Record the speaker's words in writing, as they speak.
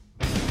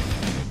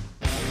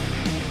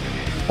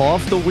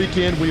Off the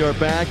weekend, we are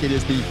back. It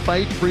is the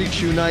Fight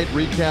Freaks Unite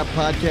recap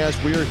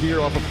podcast. We are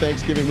here off of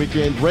Thanksgiving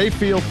weekend. Ray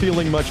Field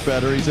feeling much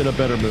better. He's in a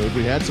better mood.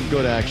 We had some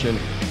good action.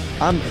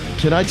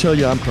 Can I tell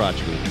you, I'm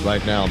crotchety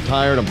right now. I'm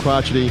tired. I'm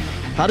crotchety.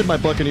 How did my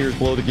Buccaneers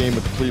blow the game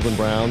with the Cleveland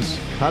Browns?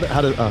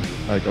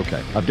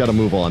 Okay, I've got to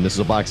move on. This is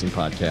a boxing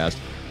podcast.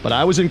 But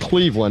I was in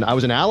Cleveland. I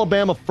was in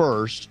Alabama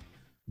first.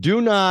 Do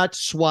not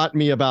swat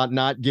me about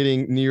not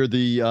getting near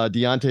the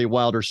Deontay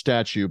Wilder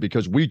statue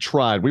because we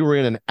tried. We were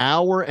in an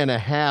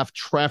hour-and-a-half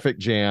traffic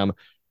jam,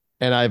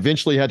 and I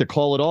eventually had to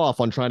call it off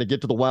on trying to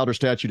get to the Wilder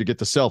statue to get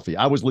the selfie.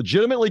 I was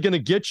legitimately going to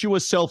get you a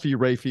selfie,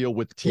 Rayfield,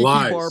 with Tiki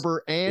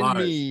Barber and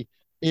me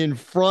in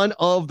front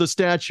of the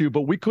statue,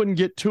 but we couldn't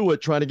get to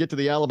it trying to get to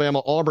the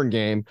Alabama-Auburn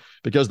game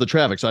because of the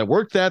traffic. So I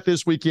worked that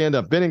this weekend.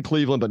 I've been in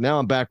Cleveland, but now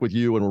I'm back with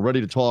you, and we're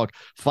ready to talk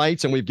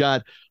fights. And we've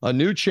got a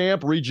new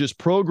champ, Regis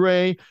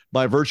Prograis,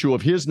 by virtue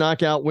of his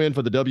knockout win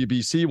for the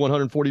WBC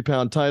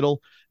 140-pound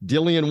title.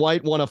 Dillian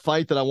Whyte won a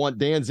fight that I want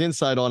Dan's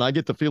insight on. I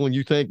get the feeling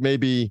you think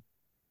maybe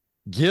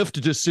gift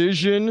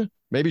decision,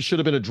 maybe should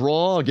have been a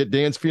draw. I'll get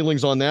Dan's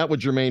feelings on that with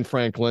Jermaine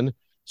Franklin.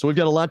 So we've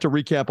got a lot to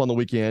recap on the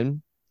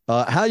weekend.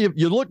 How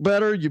you look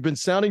better. You've been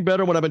sounding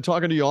better when I've been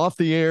talking to you off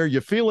the air.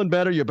 You're feeling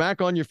better. You're back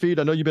on your feet.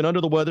 I know you've been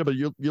under the weather, but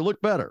you look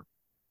better.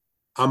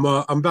 I'm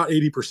about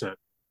 80%.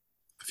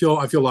 I feel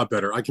a lot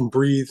better. I can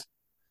breathe.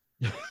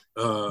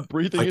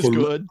 Breathing is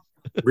good.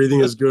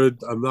 Breathing is good.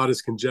 I'm not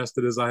as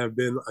congested as I have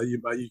been.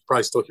 You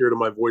probably still hear it in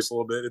my voice a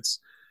little bit.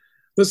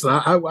 Listen,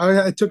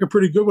 I took a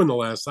pretty good one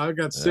I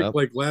got sick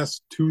like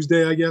last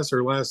Tuesday, I guess,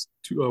 or last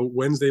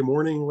Wednesday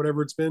morning,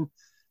 whatever it's been.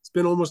 It's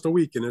been almost a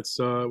week, and it's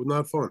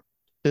not fun.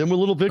 And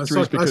with little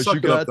victories because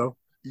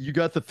you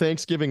got the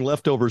Thanksgiving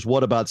leftovers.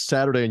 What about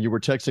Saturday? And you were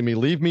texting me,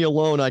 leave me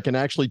alone. I can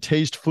actually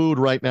taste food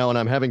right now, and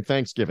I'm having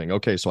Thanksgiving.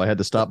 Okay, so I had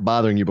to stop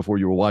bothering you before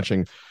you were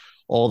watching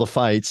all the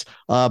fights.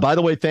 By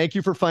the way, thank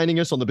you for finding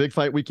us on the Big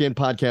Fight Weekend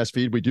podcast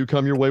feed. We do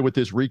come your way with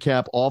this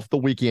recap off the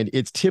weekend.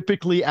 It's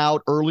typically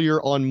out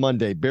earlier on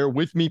Monday. Bear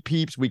with me,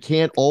 peeps. We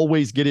can't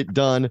always get it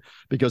done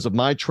because of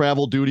my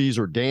travel duties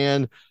or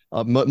Dan.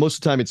 Most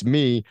of the time it's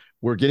me.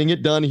 We're getting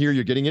it done here.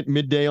 You're getting it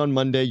midday on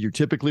Monday. You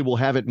typically will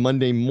have it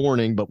Monday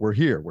morning, but we're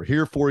here. We're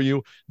here for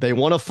you. They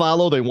want to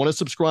follow. They want to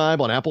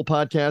subscribe on Apple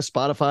Podcasts,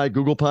 Spotify,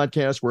 Google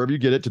Podcasts, wherever you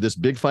get it, to this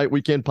Big Fight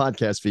Weekend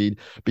podcast feed,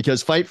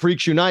 because Fight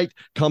Freaks Unite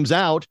comes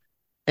out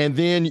and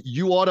then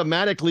you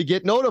automatically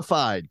get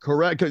notified.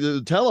 Correct?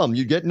 Tell them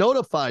you get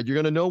notified. You're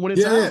going to know when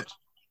it's out.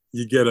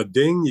 You get a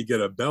ding. You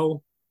get a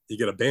bell. You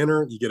get a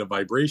banner. You get a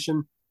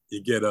vibration.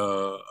 You get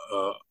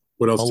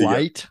what else do you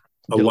get?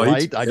 A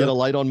light. I get a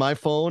light on my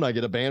phone. I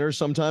get a banner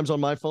sometimes on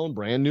my phone.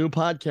 Brand new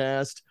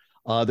podcast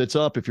that's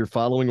up if you're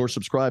following or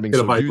subscribing. Get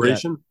a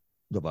vibration.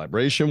 The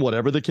vibration,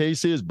 whatever the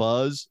case is,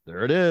 buzz.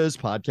 There it is.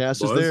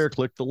 Podcast is there.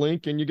 Click the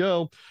link and you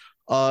go.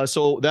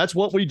 So that's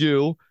what we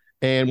do.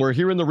 And we're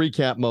here in the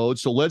recap mode.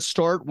 So let's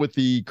start with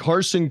the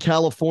Carson,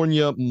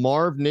 California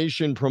Marv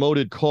Nation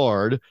promoted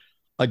card.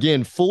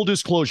 Again, full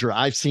disclosure,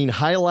 I've seen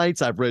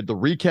highlights. I've read the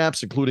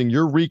recaps, including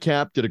your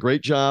recap. Did a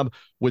great job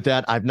with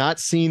that. I've not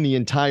seen the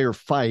entire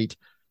fight,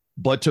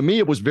 but to me,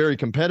 it was very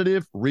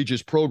competitive.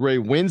 Regis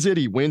Prograis wins it.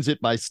 He wins it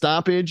by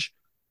stoppage.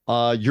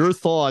 Your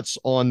thoughts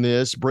on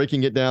this,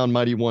 breaking it down,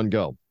 Mighty One,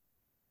 go.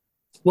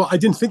 Well, I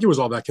didn't think it was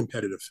all that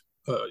competitive.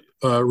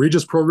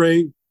 Regis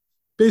Prograis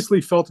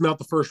basically felt him out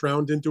the first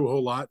round, didn't do a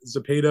whole lot.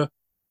 Zepeda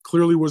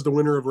clearly was the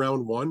winner of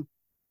round one.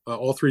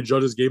 All three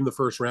judges gave him the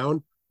first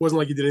round. Wasn't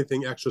like he did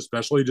anything extra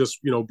special. He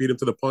just, beat him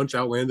to the punch,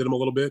 outlanded him a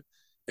little bit.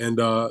 And,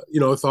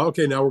 thought,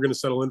 okay, now we're going to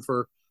settle in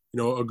for,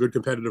 a good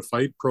competitive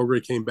fight.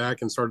 Prograis came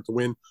back and started to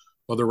win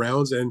other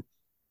rounds. And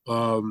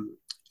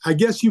I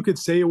guess you could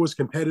say it was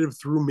competitive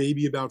through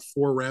maybe about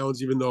 4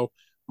 rounds, even though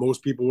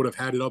most people would have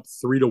had it up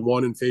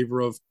 3-1 in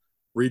favor of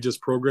Regis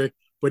Prograis.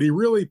 But he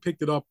really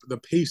picked it up, the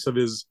pace of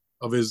his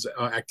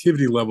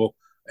activity level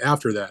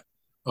after that,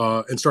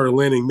 and started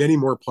landing many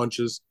more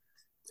punches.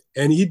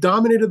 And he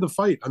dominated the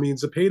fight. I mean,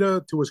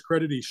 Zepeda, to his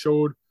credit, he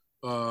showed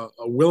a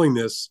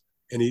willingness,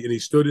 and he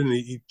stood in and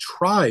he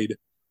tried,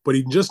 but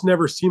he just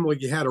never seemed like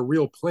he had a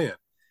real plan.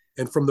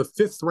 And from the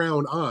 5th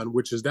round on,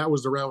 that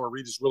was the round where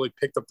Regis really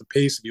picked up the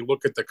pace. If you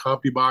look at the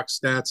CompuBox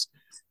stats,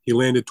 he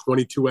landed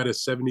 22 out of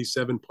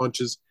 77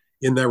 punches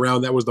in that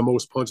round. That was the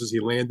most punches he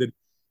landed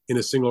in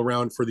a single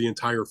round for the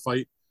entire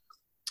fight.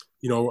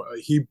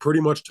 He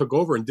pretty much took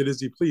over and did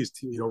as he pleased.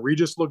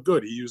 Regis looked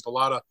good. He used a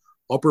lot of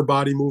upper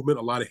body movement,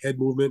 a lot of head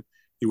movement.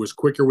 He was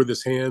quicker with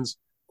his hands,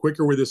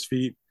 quicker with his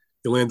feet.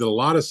 He landed a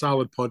lot of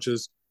solid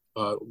punches.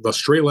 The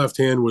straight left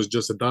hand was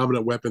just a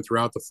dominant weapon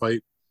throughout the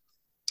fight.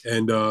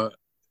 And,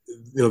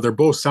 they're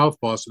both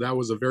southpaw, so that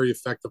was a very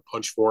effective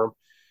punch for him.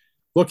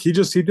 Look, he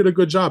did a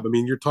good job. I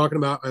mean, you're talking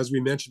about, as we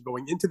mentioned,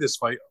 going into this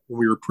fight, when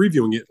we were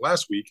previewing it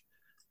last week,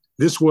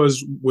 this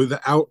was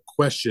without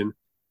question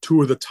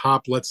 2 of the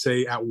top, let's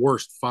say at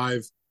worst,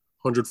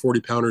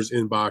 540 pounders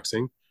in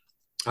boxing.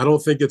 I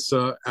don't think it's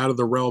out of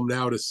the realm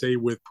now to say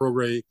with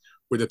Prograis,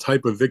 with the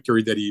type of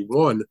victory that he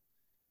won,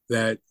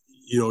 that,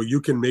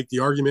 you can make the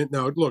argument.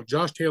 Now, look,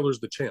 Josh Taylor's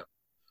the champ.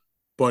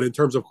 But in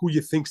terms of who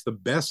you think's the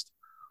best,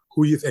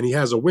 and he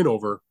has a win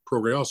over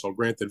Prograis also,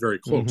 granted very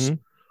close. Mm-hmm.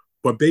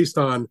 But based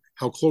on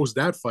how close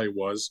that fight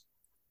was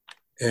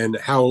and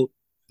how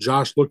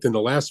Josh looked in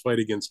the last fight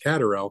against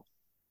Catterall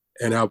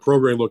and how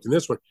Prograis looked in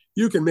this one,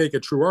 you can make a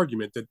true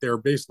argument that they're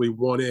basically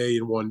 1A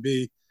and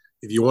 1B.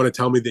 If you want to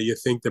tell me that you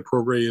think that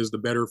Prograis is the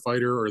better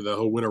fighter or that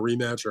he'll win a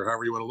rematch or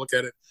however you want to look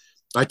at it,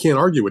 I can't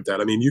argue with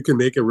that. I mean, you can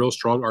make a real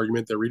strong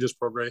argument that Regis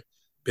Prograis,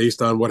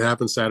 based on what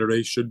happened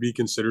Saturday, should be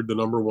considered the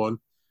number one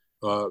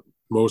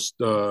most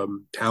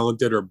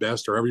talented or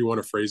best, or however you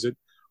want to phrase it,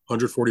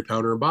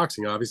 140-pounder in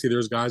boxing. Obviously,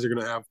 there's guys that are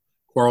going to have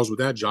quarrels with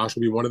that. Josh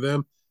will be one of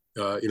them.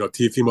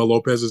 Teofimo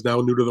Lopez is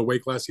now new to the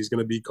weight class. He's going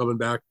to be coming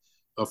back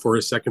for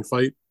his second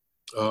fight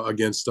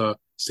against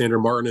Sandor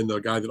Martin and the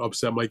guy that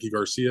upset Mikey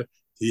Garcia.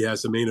 He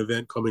has the main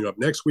event coming up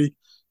next week.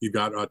 You've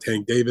got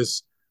Tank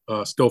Davis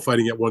still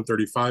fighting at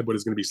 135, but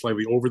is going to be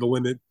slightly over the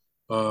limit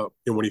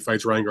when he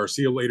fights Ryan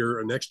Garcia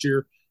later next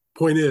year.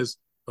 Point is,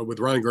 with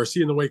Ryan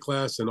Garcia in the weight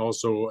class and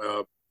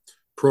also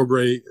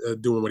Prograis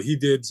doing what he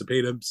did,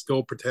 Zepeda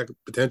still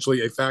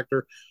potentially a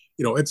factor.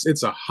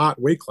 It's a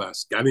hot weight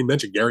class. I didn't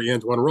mention Gary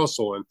Antoine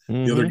Russell and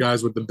the other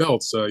guys with the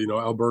belts,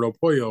 Alberto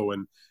Pollo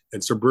and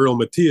Sabril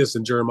Matias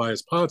and Jeremiah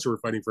Ponce were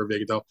fighting for a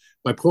vacant title.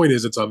 My point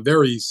is, it's a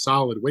very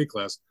solid weight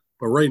class.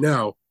 But right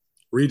now,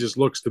 Regis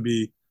looks to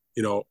be,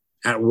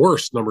 at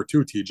worst, number 2,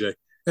 TJ.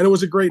 And it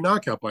was a great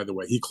knockout, by the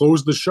way. He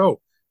closed the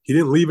show. He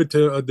didn't leave it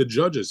to the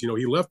judges. He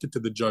left it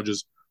to the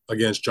judges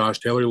against Josh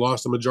Taylor. He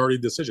lost a majority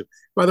decision.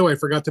 By the way, I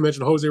forgot to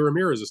mention Jose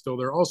Ramirez is still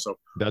there also.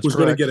 That's who's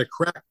going to get a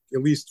crack,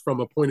 at least from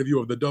a point of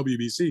view of the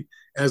WBC,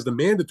 as the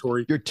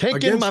mandatory. You're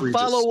taking my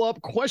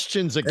follow-up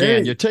questions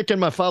again. Hey, you're taking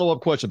my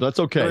follow-up questions. That's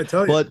okay.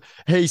 But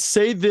hey,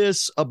 say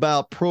this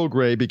about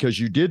Prograis, because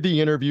you did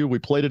the interview. We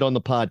played it on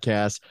the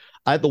podcast.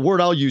 The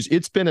word I'll use,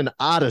 it's been an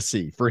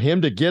odyssey for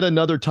him to get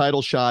another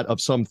title shot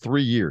of some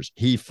 3 years.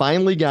 He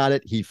finally got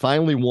it. He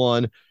finally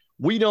won.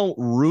 We don't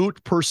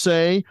root per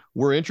se.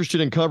 We're interested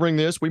in covering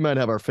this. We might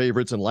have our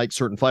favorites and like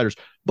certain fighters,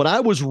 but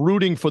I was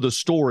rooting for the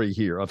story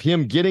here of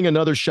him getting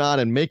another shot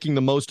and making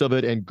the most of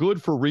it, and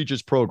good for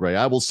Regis Prograis.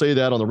 I will say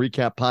that on the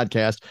Recap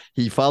podcast.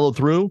 He followed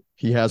through.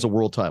 He has a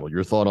world title.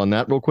 Your thought on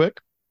that real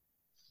quick?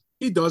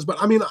 He does,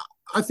 but I mean,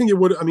 I think it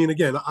would,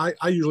 again, I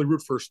usually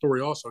root for a story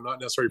also, not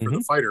necessarily for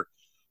the fighter.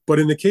 But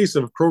in the case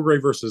of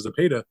Prograis versus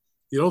Zepeda,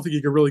 you don't think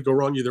you can really go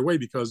wrong either way,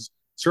 because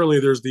certainly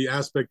there's the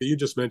aspect that you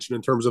just mentioned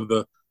in terms of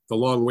the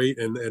long wait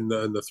and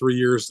the 3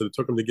 years that it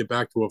took him to get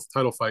back to a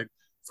title fight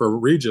for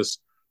Regis.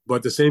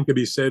 But the same could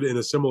be said in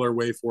a similar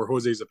way for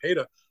Jose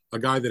Zepeda, a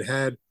guy that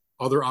had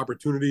other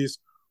opportunities,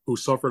 who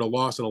suffered a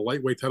loss in a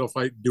lightweight title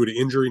fight due to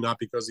injury, not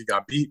because he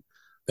got beat.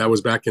 That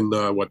was back in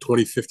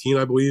 2015,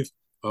 I believe,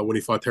 when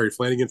he fought Terry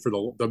Flanagan for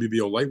the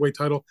WBO lightweight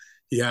title.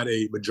 He had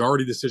a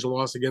majority decision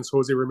loss against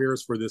Jose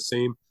Ramirez for this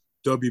same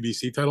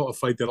WBC title, a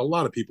fight that a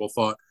lot of people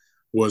thought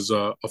was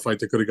a fight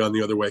that could have gone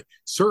the other way.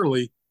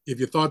 Certainly, if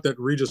you thought that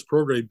Regis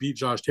Prograis beat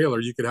Josh Taylor,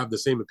 you could have the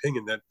same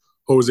opinion that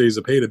Jose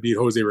Zepeda beat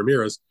Jose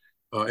Ramirez.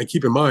 And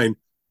keep in mind,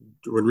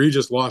 when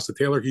Regis lost to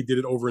Taylor, he did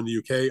it over in the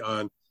UK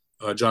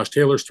on Josh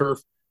Taylor's turf.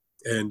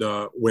 And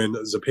when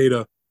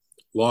Zepeda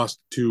lost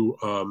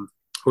to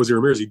Jose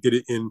Ramirez, he did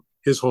it in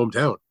his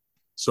hometown.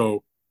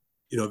 So,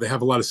 they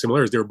have a lot of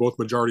similarities. They were both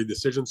majority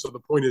decisions. So the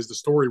point is, the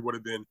story would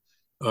have been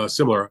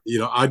similar.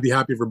 I'd be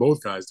happy for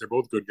both guys. They're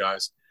both good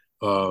guys.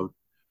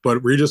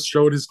 But Regis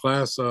showed his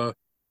class.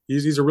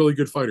 He's a really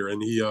good fighter,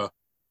 and he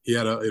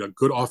had a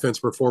good offense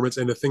performance.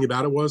 And the thing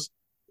about it was,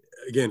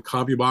 again,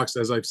 CompuBox,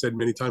 as I've said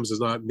many times, does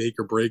not make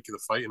or break the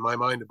fight in my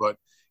mind, but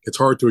it's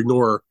hard to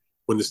ignore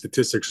when the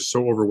statistics are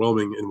so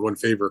overwhelming in one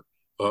favor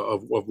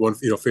of one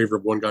favor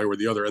of one guy or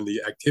the other. And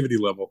the activity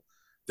level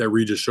that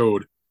Regis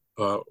showed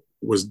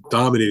was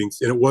dominating,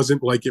 and it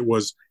wasn't like it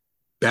was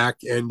back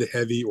end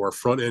heavy or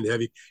front end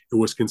heavy. It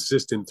was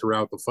consistent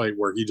throughout the fight,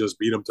 where he just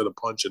beat him to the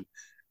punch and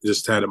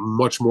just had a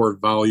much more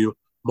volume,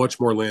 much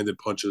more landed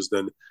punches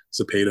than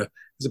Zepeda.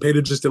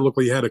 Zepeda just didn't look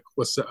like he had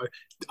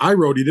I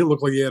wrote he didn't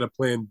look like he had a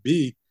plan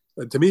B.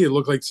 To me, it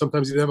looked like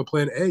sometimes he didn't have a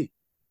plan A.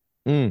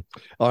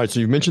 All right, so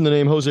you've mentioned the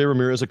name Jose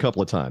Ramirez a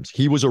couple of times.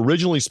 He was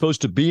originally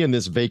supposed to be in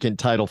this vacant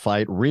title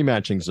fight,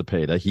 rematching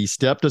Zepeda. He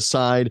stepped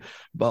aside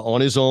on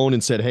his own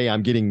and said, hey,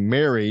 I'm getting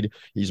married.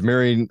 He's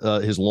marrying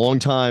his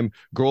longtime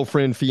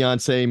girlfriend,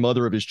 fiance,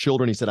 mother of his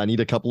children. He said, I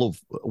need a couple of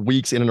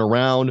weeks in and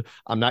around.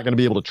 I'm not going to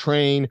be able to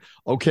train.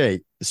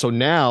 Okay, so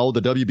now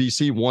the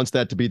WBC wants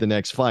that to be the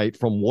next fight.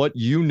 From what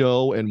you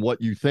know and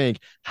what you think,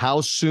 how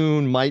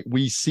soon might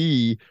we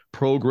see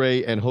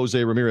Prograis and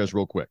Jose Ramirez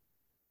real quick?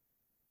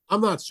 I'm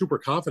not super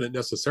confident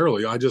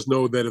necessarily. I just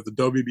know that if the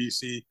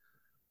WBC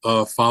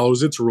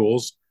follows its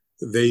rules,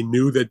 they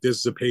knew that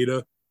this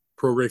Zepeda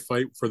Prograis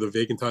fight for the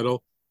vacant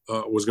title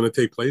was going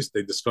to take place.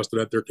 They discussed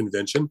it at their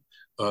convention.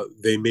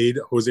 They made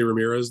Jose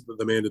Ramirez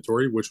the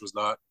mandatory, which was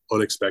not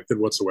unexpected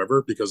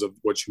whatsoever because of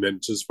what you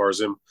mentioned as far as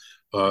him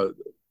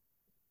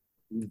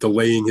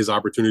delaying his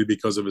opportunity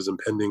because of his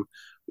impending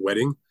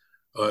wedding.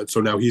 So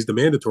now he's the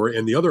mandatory.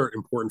 And the other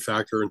important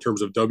factor in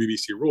terms of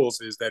WBC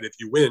rules is that if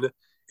you win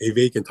a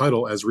vacant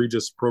title, as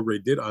Regis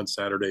Prograis did on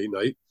Saturday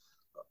night,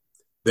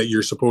 that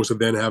you're supposed to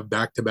then have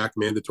back-to-back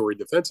mandatory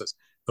defenses.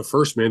 The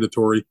first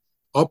mandatory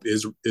up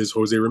is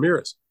Jose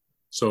Ramirez.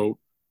 So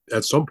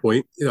at some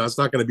point, it's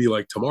not going to be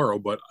like tomorrow,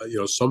 but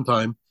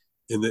sometime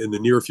in the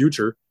near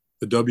future,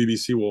 the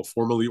WBC will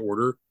formally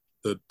order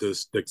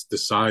the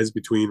size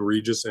between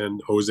Regis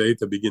and Jose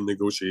to begin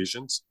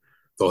negotiations.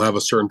 They'll have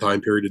a certain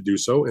time period to do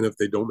so, and if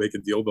they don't make a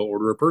deal, they'll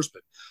order a purse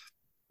bid.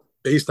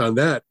 Based on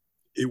that,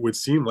 it would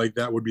seem like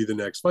that would be the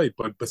next fight.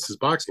 But this is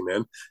boxing,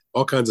 man.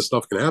 All kinds of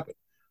stuff can happen.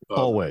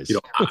 Always.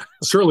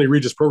 Certainly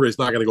Regis Prograis is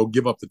not going to go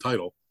give up the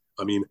title.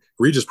 I mean,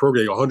 Regis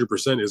Prograis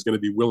 100% is going to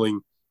be willing,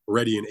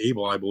 ready, and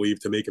able, I believe,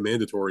 to make a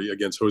mandatory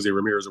against Jose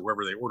Ramirez or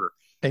whoever they order.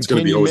 And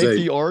can you make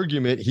the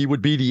argument he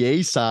would be the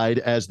A side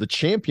as the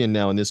champion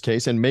now in this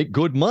case and make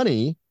good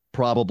money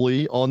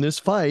probably on this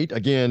fight?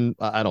 Again,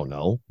 I don't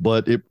know,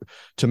 but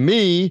to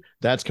me,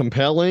 that's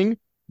compelling.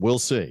 We'll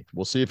see.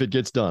 We'll see if it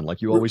gets done.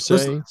 Like you always say,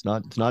 it's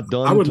not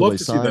done. I would love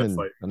to see that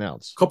fight.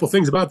 Announce. A couple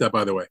things about that,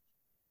 by the way.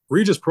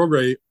 Regis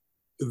Prograis,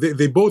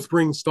 they both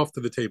bring stuff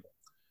to the table.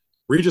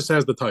 Regis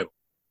has the title,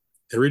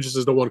 and Regis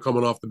is the one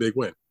coming off the big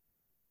win.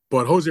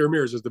 But Jose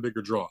Ramirez is the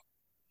bigger draw.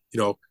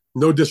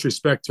 No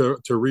disrespect to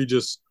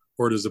Regis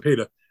or to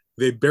Zepeda.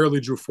 They barely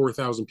drew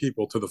 4,000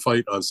 people to the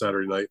fight on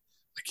Saturday night.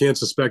 I can't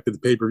suspect that the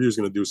pay-per-view is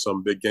going to do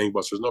some big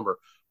gangbusters number.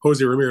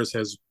 Jose Ramirez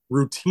has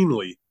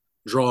routinely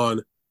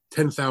drawn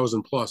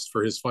 10,000 plus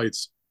for his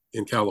fights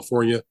in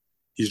California.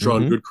 He's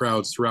drawn good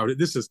crowds throughout it.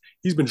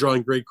 He's been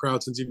drawing great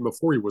crowds since even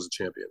before he was a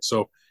champion.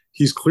 So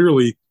he's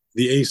clearly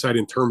the A side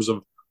in terms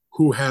of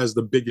who has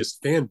the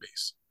biggest fan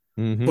base.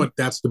 But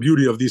that's the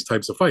beauty of these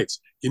types of fights.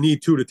 You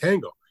need two to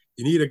tango.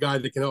 You need a guy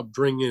that can help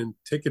bring in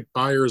ticket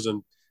buyers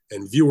and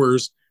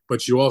viewers,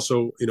 but you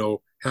also,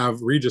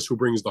 have Regis who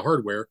brings the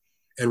hardware.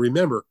 And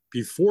remember,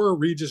 before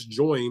Regis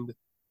joined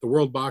the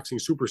World Boxing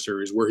Super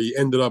Series, where he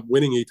ended up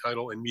winning a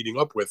title and meeting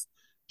up with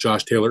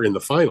Josh Taylor in the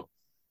final,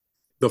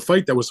 the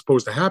fight that was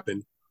supposed to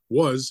happen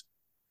was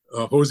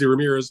Jose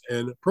Ramirez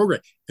and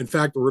Prograis. In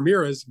fact,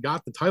 Ramirez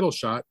got the title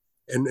shot,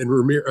 and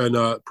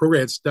Prograis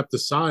had stepped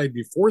aside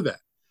before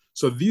that.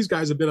 So these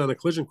guys have been on a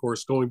collision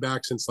course going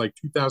back since like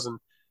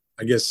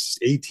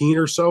 2018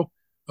 or so.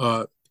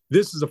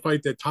 This is a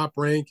fight that Top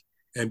Rank,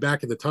 and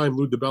back at the time,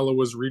 Lou DiBella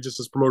was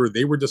Regis's promoter.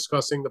 They were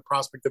discussing the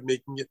prospect of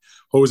making it.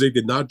 Jose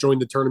did not join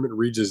the tournament.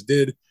 Regis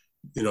did.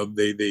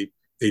 They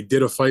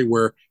did a fight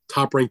where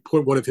Top Rank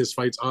put one of his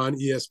fights on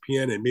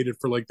ESPN and made it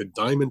for like the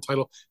Diamond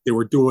title. They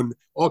were doing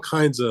all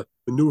kinds of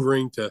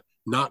maneuvering to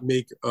not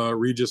make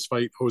Regis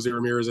fight Jose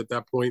Ramirez at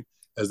that point,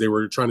 as they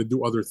were trying to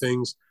do other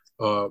things.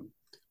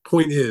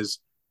 Point is,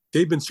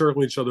 they've been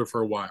circling each other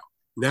for a while.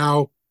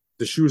 Now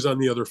the shoe's on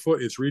the other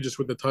foot. It's Regis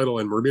with the title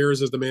and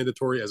Ramirez is the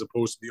mandatory, as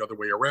opposed to the other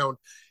way around.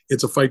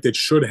 It's a fight that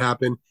should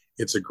happen.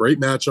 It's a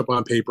great matchup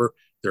on paper.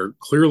 They're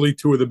clearly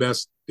two of the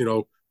best,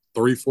 3-4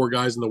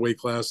 guys in the weight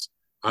class.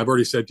 I've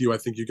already said to you, I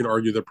think you can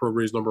argue that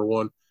Prograis is number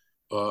one.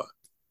 But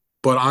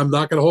I'm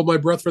not going to hold my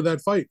breath for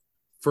that fight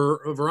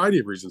for a variety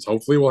of reasons.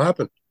 Hopefully it will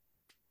happen.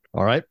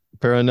 All right,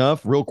 fair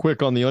enough. Real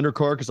quick on the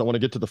undercard, because I want to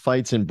get to the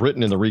fights in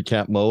Britain in the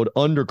recap mode.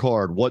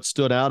 Undercard, what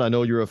stood out? I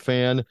know you're a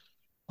fan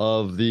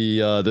of the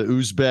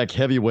Uzbek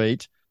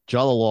heavyweight,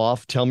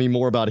 Jalolov. Tell me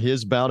more about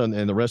his bout and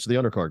the rest of the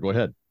undercard. Go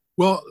ahead.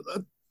 Well,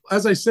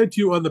 as I said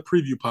to you on the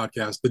preview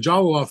podcast, the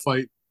Jalolov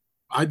fight,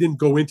 I didn't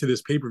go into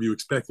this pay-per-view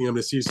expecting I'm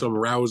going to see some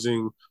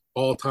rousing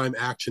all-time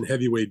action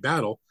heavyweight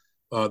battle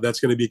that's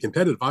going to be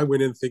competitive. I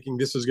went in thinking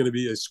this is going to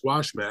be a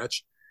squash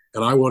match,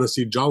 and I want to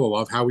see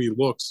Jalolov, how he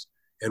looks,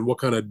 and what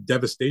kind of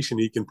devastation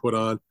he can put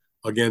on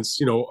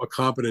against, a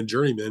competent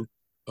journeyman,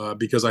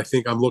 because I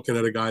think I'm looking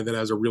at a guy that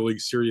has a really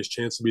serious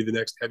chance to be the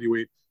next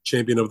heavyweight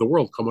champion of the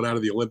world, coming out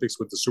of the Olympics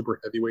with the super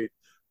heavyweight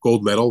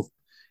gold medal.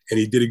 And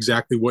he did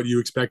exactly what you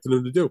expected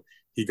him to do.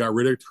 He got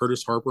rid of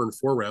Curtis Harper in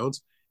 4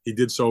 rounds. He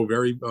did so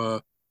very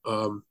in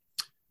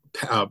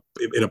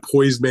a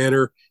poised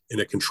manner, in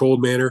a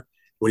controlled manner.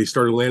 When he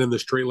started landing the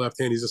straight left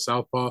hand, he's a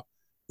southpaw.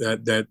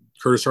 That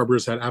Curtis Harper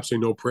has had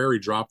absolutely no prayer. He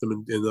dropped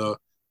him in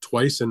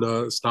twice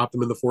and stopped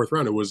him in the 4th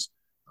round. It was,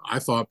 I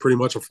thought, pretty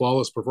much a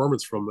flawless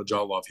performance from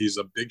Jalolov. He's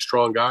a big,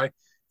 strong guy.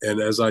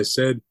 And as I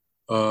said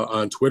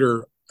on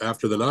Twitter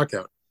after the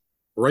knockout,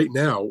 right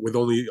now, with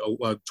only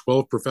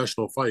 12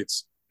 professional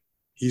fights,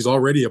 he's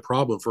already a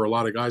problem for a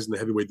lot of guys in the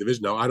heavyweight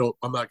division. Now,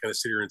 I'm not going to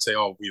sit here and say,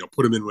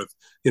 put him in with,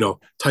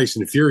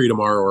 Tyson Fury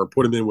tomorrow, or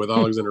put him in with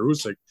Alexander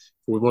Usyk,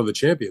 with one of the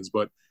champions.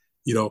 But,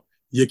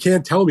 you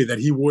can't tell me that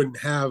he wouldn't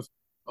have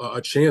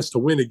a chance to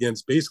win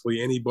against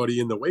basically anybody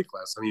in the weight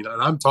class. I mean,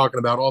 and I'm talking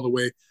about all the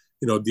way,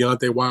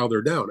 Deontay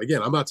Wilder down.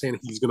 Again, I'm not saying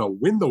he's going to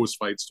win those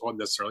fights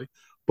necessarily,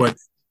 but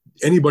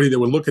anybody that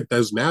would look at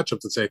those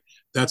matchups and say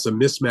that's a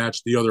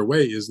mismatch the other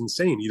way is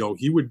insane.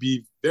 He would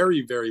be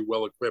very, very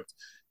well equipped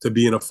to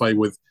be in a fight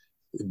with,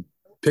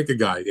 pick a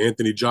guy,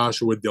 Anthony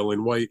Joshua,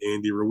 Dylan White,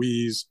 Andy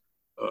Ruiz,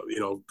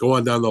 go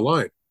on down the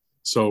line.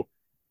 So,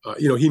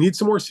 he needs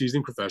some more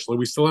seasoning professionally.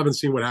 We still haven't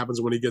seen what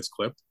happens when he gets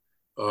clipped.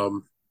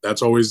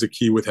 That's always the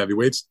key with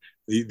heavyweights.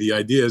 The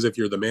idea is, if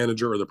you're the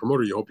manager or the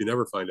promoter, you hope you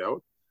never find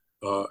out.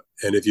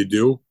 And if you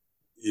do,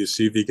 you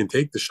see if he can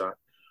take the shot.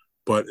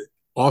 But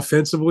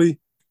offensively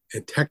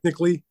and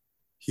technically,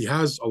 he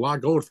has a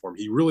lot going for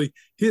him.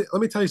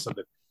 Let me tell you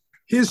something.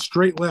 His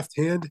straight left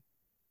hand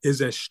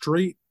is as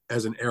straight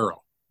as an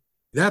arrow.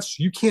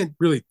 You can't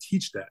really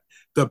teach that.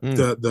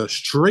 The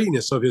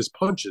straightness of his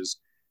punches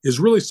is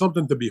really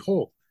something to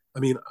behold. I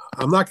mean,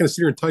 I'm not going to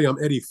sit here and tell you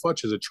I'm Eddie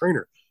Futch as a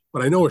trainer,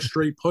 but I know a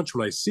straight punch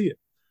when I see it.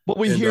 But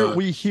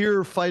we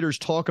hear fighters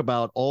talk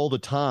about all the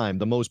time.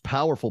 The most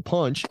powerful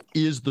punch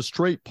is the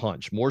straight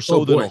punch, more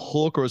so than a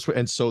hook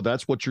and so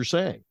that's what you're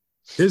saying.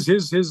 His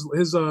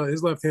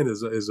left hand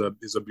is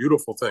a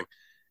beautiful thing,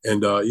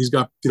 and he's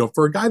got,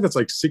 for a guy that's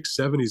like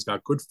 6'7", he's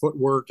got good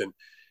footwork, and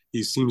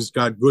he seems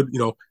got good.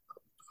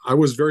 I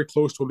was very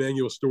close to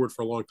Emmanuel Stewart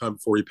for a long time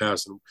before he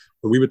passed, and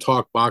when we would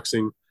talk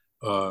boxing,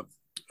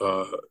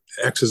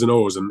 X's and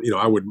O's, and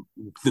I would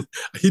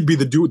he'd be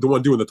the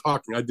one doing the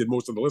talking. I did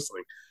most of the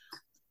listening.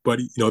 But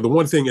the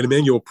one thing, and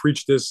Emmanuel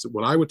preached this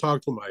when I would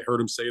talk to him. I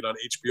heard him say it on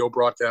HBO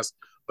broadcast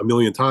a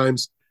million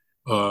times.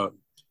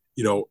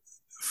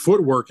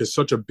 Footwork is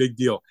such a big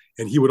deal,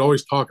 and he would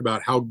always talk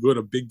about how good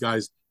a big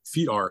guy's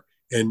feet are.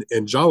 And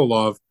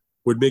Jalilov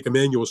would make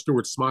Emmanuel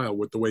Stewart smile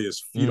with the way his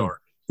feet are.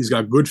 He's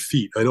got good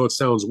feet. I know it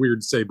sounds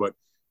weird to say, but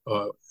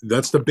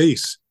that's the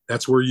base.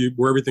 That's where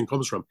everything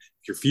comes from.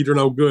 If your feet are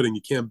no good and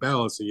you can't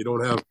balance and you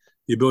don't have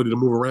the ability to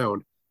move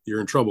around,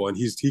 you're in trouble. And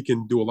he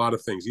can do a lot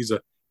of things. He's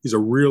a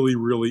really,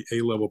 really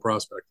A-level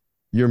prospect.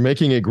 You're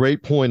making a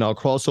great point. I'll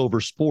cross over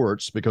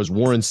sports because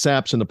Warren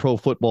Sapp's in the Pro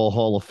Football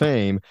Hall of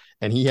Fame,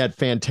 and he had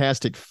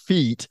fantastic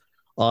feet,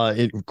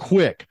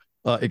 quick,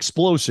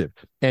 explosive.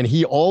 And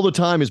he all the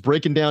time is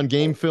breaking down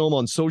game film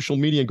on social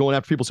media and going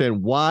after people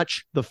saying,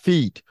 watch the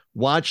feet,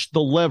 watch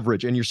the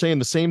leverage. And you're saying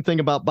the same thing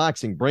about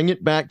boxing. Bring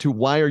it back to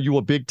why are you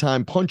a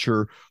big-time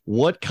puncher?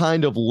 What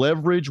kind of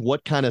leverage,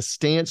 what kind of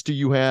stance do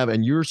you have?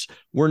 And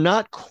we're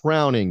not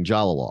crowning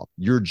Jalilov.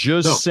 You're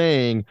just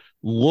saying,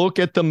 look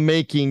at the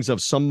makings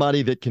of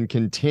somebody that can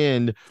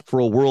contend for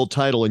a world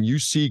title, and you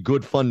see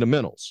good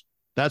fundamentals.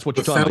 That's what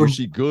you're talking about. You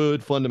see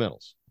good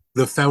fundamentals.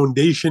 The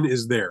foundation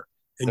is there.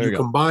 And you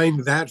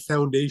combine that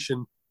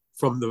foundation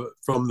from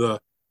the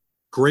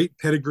great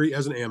pedigree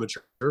as an amateur,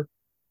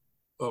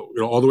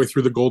 all the way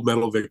through the gold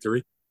medal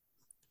victory.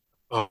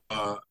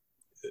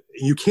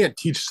 You can't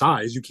teach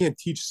size. You can't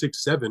teach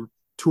 6'7",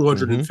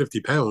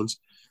 250 pounds.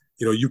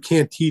 You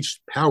can't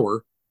teach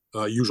power.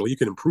 Usually you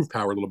can improve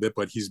power a little bit,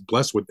 but he's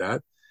blessed with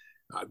that.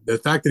 The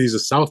fact that he's a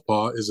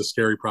southpaw is a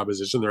scary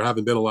proposition. There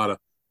haven't been a lot of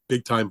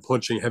big-time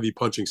heavy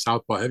punching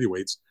southpaw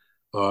heavyweights.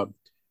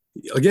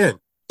 Again,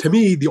 to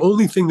me, the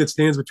only thing that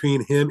stands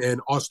between him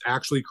and us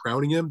actually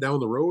crowning him down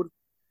the road,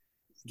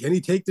 can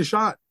he take the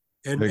shot?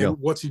 And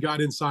what's he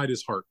got inside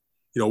his heart?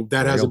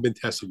 That hasn't been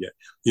tested yet.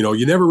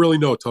 You never really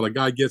know till a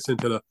guy gets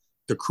into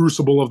the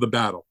crucible of the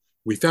battle.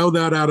 We found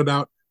that out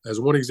about, as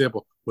one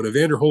example, when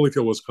Evander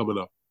Holyfield was coming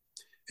up,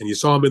 and you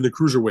saw him in the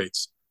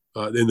cruiserweights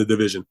in the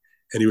division,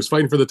 and he was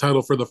fighting for the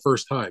title for the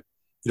first time.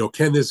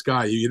 Can this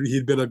guy,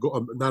 he'd been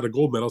not a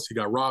gold medalist, he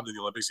got robbed in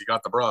the Olympics, he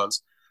got the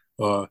bronze.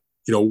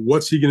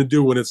 What's he going to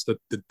do when it's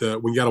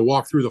when you got to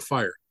walk through the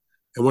fire?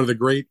 And one of the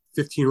great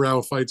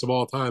 15-round fights of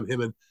all time,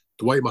 him and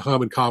Dwight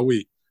Muhammad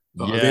Qawi.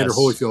 Evander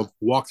Holyfield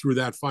walked through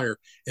that fire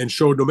and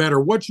showed no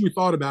matter what you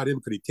thought about him,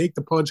 could he take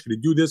the punch? Could he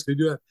do this? Could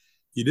he do that?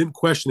 You didn't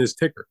question his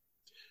ticker.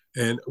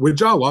 And with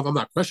Jalilov, I'm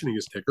not questioning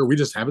his ticker. We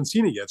just haven't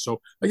seen it yet.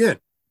 So again,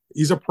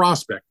 he's a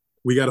prospect.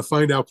 We got to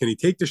find out, can he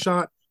take the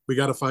shot? We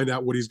got to find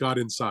out what he's got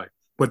inside.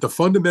 But the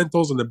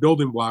fundamentals and the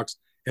building blocks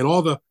and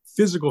all the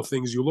physical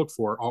things you look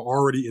for are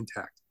already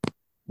intact.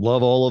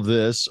 Love all of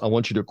this. I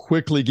want you to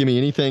quickly give me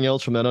anything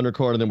else from that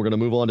undercard, and then we're going to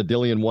move on to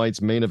Dillian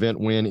Whyte's main event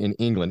win in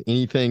England.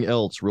 Anything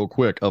else real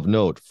quick of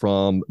note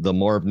from the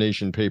Marv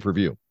Nation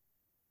pay-per-view?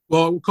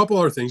 Well, a couple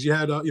other things. You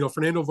had,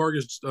 Fernando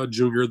Vargas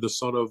Jr., the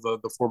son of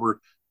the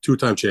former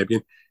two-time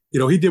champion.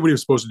 He did what he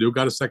was supposed to do,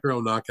 got a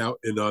second-round knockout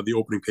in the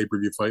opening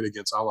pay-per-view fight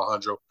against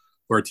Alejandro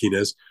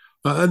Martinez.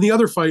 And the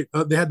other fight,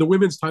 they had the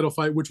women's title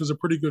fight, which was a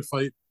pretty good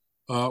fight,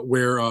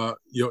 where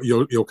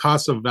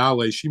Yokasa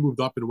Valle, she moved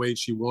up in weight.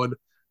 She won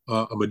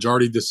a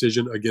majority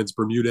decision against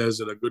Bermudez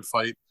in a good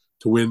fight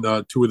to win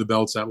 2 of the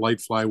belts at light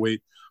flyweight.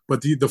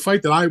 But the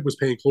fight that I was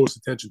paying close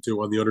attention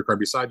to on the undercard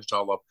besides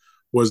Jalilov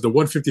was the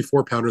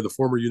 154-pounder, the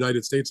former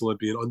United States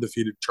Olympian,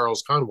 undefeated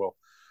Charles Conwell,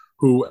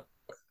 who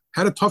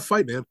had a tough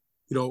fight, man.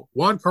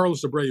 Juan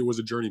Carlos Abreu was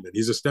a journeyman.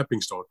 He's a stepping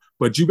stone.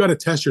 But you got to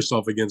test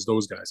yourself against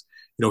those guys.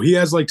 He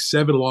has like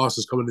 7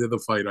 losses coming into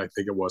the fight, I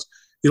think it was.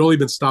 He'd only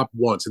been stopped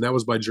once, and that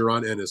was by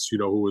Jaron Ennis,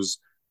 who was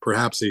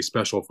perhaps a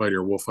special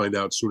fighter. We'll find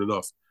out soon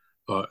enough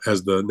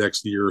as the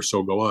next year or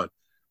so go on.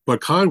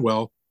 But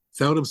Conwell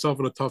found himself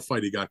in a tough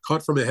fight. He got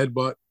cut from a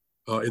headbutt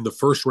in the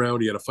first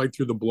round. He had to fight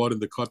through the blood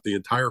and the cut the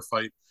entire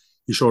fight.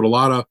 He showed a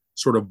lot of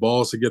sort of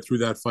balls to get through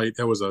that fight.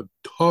 That was a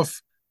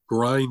tough,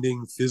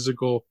 grinding,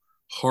 physical,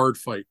 hard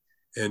fight.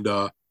 And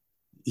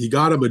he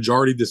got a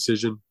majority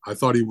decision. I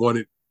thought he won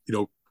it,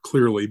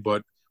 clearly,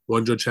 but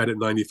one judge had it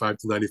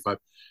 95-95.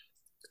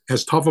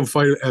 As tough a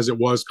fight as it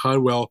was,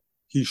 Conwell,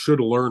 he should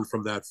have learned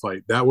from that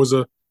fight.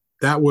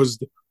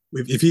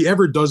 If he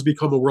ever does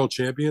become a world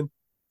champion,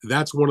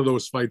 that's one of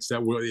those fights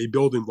that were a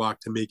building block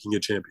to making a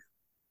champion.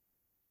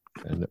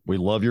 And we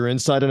love your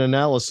insight and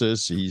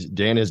analysis.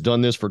 Dan has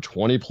done this for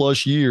 20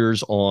 plus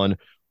years on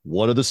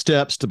what are the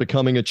steps to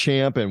becoming a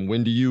champ, and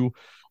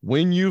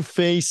when you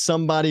face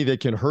somebody that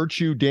can hurt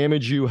you,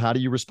 damage you, how do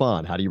you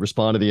respond? How do you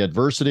respond to the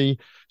adversity?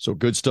 So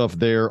good stuff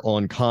there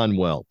on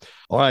Conwell.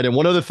 All right, and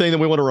one other thing that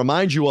we want to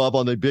remind you of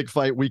on the Big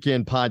Fight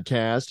Weekend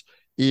podcast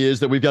is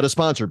that we've got a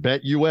sponsor,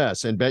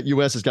 BetUS, and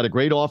BetUS has got a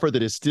great offer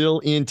that is still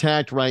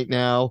intact right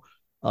now.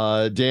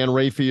 Dan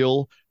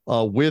Rafael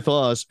with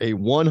us, a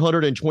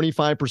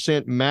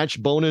 125%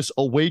 match bonus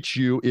awaits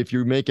you if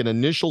you make an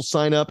initial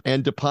sign up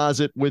and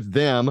deposit with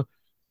them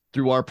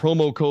through our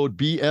promo code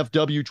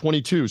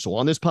BFW22. So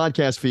on this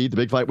podcast feed, the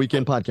Big Fight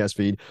Weekend podcast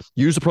feed,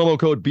 use the promo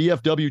code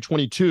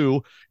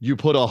BFW22. You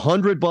put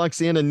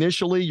 $100 in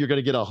initially, you're going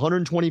to get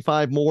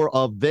 125 more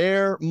of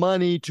their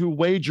money to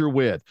wager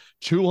with.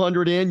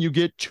 200 in, you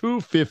get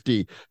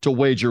 250 to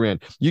wager in.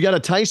 You got a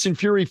Tyson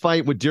Fury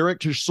fight with Derek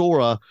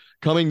Chisora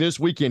coming this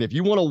weekend. If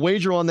you want to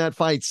wager on that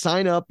fight,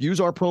 sign up, use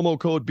our promo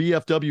code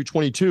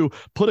BFW22,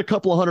 put a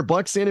couple of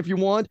 $100 in if you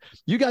want.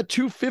 You got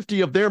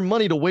 250 of their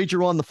money to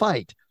wager on the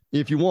fight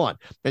if you want.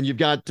 And you've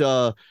got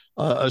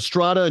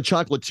Estrada and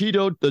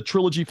Chocolatito, the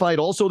trilogy fight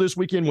also this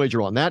weekend,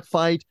 wager on that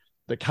fight.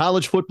 The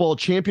college football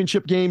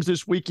championship games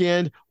this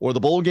weekend, or the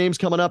bowl games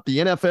coming up, the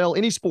NFL,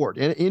 any sport,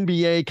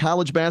 NBA,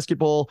 college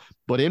basketball,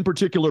 but in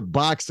particular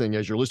boxing,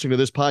 as you're listening to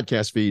this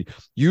podcast feed,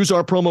 use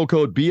our promo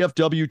code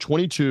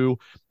BFW22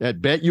 at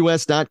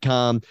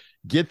betus.com.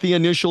 Get the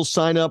initial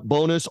sign-up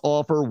bonus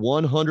offer,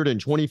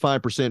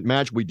 125%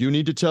 match. We do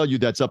need to tell you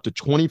that's up to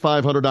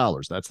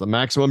 $2,500. That's the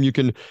maximum you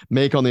can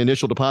make on the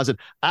initial deposit.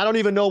 I don't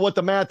even know what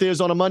the math is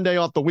on a Monday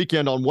off the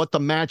weekend on what the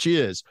match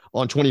is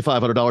on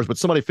 $2,500, but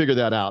somebody figure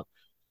that out.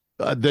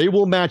 They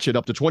will match it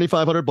up to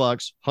 $2,500,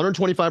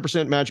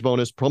 125% match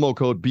bonus, promo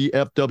code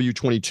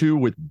BFW22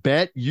 with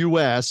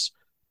BetUS.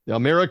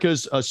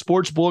 America's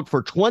sports book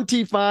for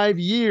 25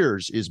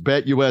 years is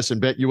BetUS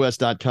and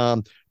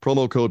betus.com,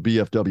 promo code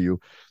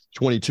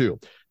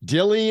BFW22.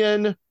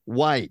 Dillian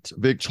Whyte,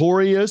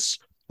 victorious,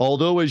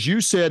 although, as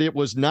you said, it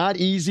was not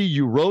easy.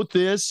 You wrote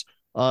this.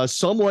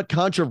 Somewhat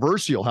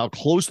controversial how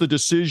close the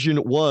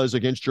decision was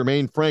against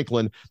Jermaine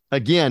Franklin.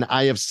 Again,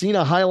 I have seen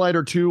a highlight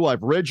or two.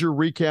 I've read your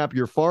recap.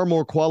 You're far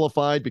more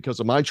qualified because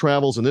of my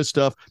travels and this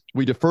stuff.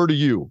 We defer to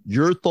you.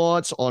 Your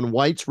thoughts on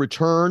Whyte's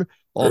return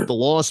off the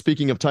loss,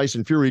 speaking of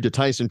Tyson Fury, to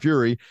Tyson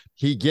Fury.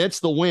 He gets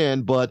the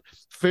win, but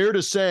fair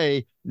to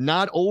say,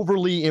 not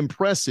overly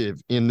impressive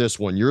in this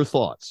one. Your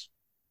thoughts?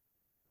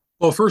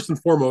 Well, first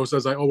and foremost,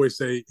 as I always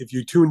say, if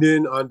you tuned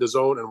in on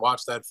DAZN and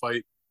watched that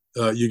fight,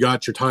 you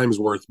got your time's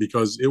worth,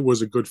 because it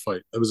was a good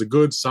fight. It was a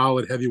good,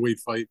 solid, heavyweight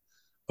fight.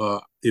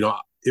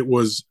 It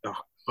was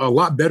a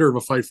lot better of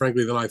a fight,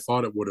 frankly, than I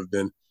thought it would have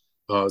been.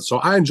 So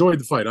I enjoyed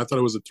the fight. I thought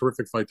it was a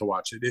terrific fight to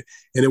watch. And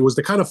it was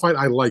the kind of fight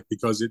I like,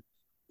 because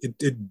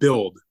it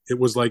built. It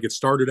was like it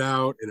started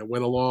out and it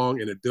went along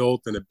and it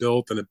built and it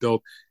built and it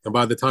built. And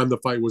by the time the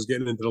fight was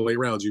getting into the late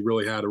rounds, you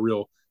really had a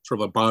real sort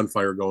of a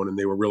bonfire going, and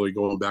they were really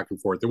going back and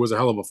forth. It was a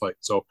hell of a fight.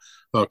 So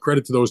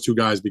credit to those two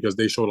guys, because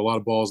they showed a lot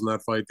of balls in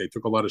that fight. They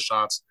took a lot of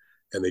shots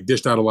and they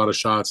dished out a lot of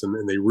shots,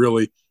 and they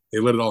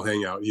let it all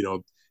hang out.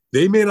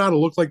 They may not have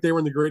looked like they were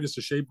in the greatest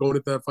of shape going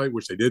at that fight,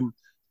 which they didn't,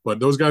 but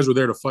those guys were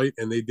there to fight,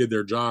 and they did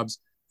their jobs,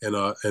 and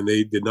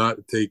they did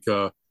not take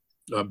a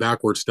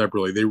backward step.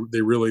 Really,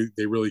 they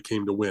really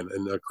came to win,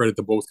 and credit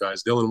to both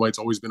guys. Dillian Whyte's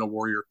always been a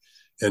warrior.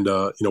 And,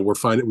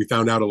 we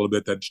found out a little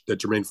bit that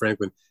Jermaine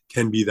Franklin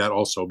can be that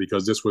also,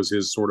 because this was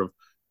his sort of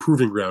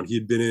proving ground. He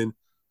had been in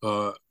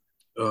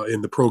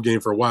the pro game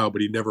for a while,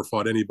 but he never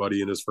fought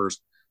anybody in his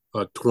first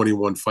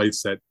 21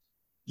 fights that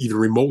even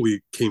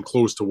remotely came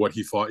close to what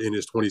he fought in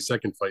his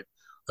 22nd fight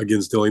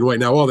against Dillian Whyte.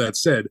 Now, all that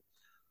said,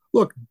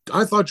 look,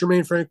 I thought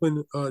Jermaine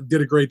Franklin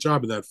did a great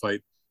job in that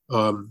fight,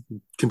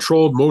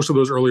 controlled most of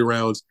those early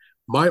rounds.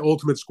 My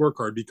ultimate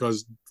scorecard,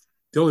 because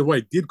Dillian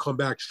Whyte did come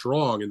back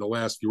strong in the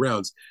last few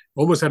rounds,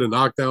 almost had a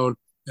knockdown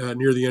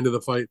near the end of the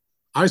fight.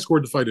 I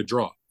scored the fight a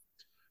draw.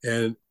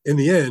 And in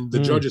the end, the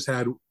judges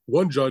had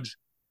one judge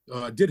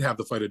did have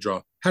the fight a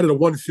draw, had it a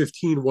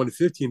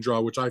 115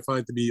 draw, which I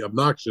find to be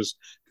obnoxious,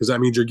 because that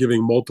means you're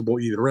giving multiple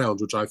even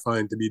rounds, which I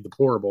find to be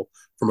deplorable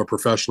from a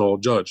professional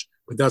judge.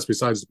 But that's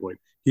besides the point.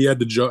 He had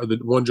the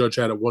one judge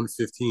had it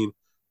 115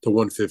 to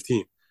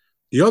 115.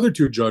 The other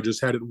two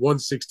judges had it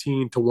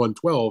 116 to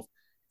 112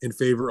 in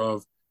favor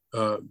of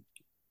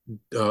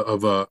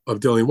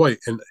Dillian Whyte,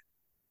 and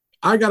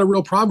I got a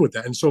real problem with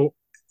that. And so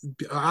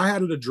I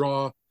had it a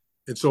draw.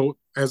 And so,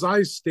 as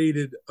I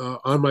stated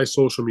on my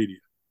social media,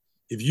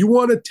 if you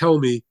want to tell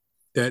me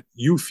that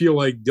you feel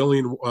like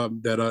Dillian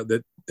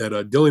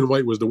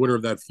Whyte was the winner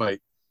of that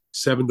fight,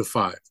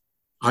 7-5,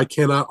 I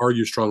cannot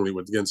argue strongly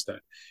against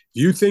that.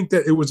 If you think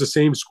that it was the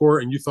same score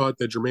and you thought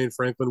that Jermaine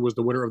Franklin was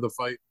the winner of the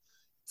fight,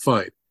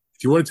 fine.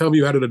 If you want to tell me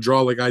you had it a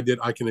draw like I did,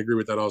 I can agree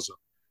with that also.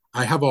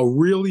 I have a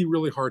really,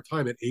 really hard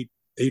time at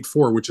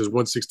 8-4, which is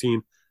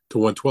 116 to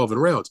 112 in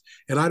rounds.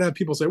 And I'd have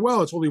people say,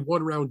 well, it's only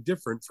one round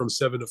different from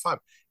 7-5.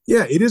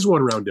 Yeah, it is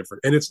one round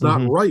different. And it's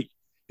not right,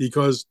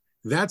 because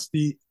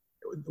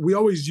we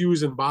always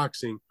use in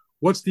boxing,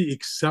 what's the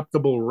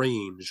acceptable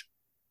range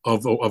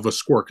of a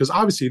score? Because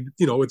obviously,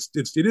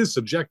 it is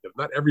subjective.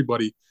 Not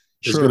everybody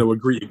is going to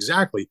agree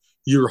exactly.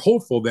 You're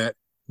hopeful that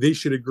they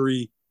should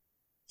agree,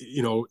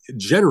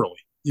 generally,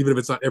 even if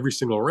it's not every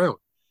single round.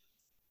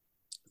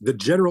 The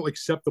general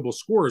acceptable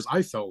scores,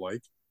 I felt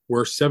like,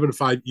 were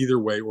 7-5 either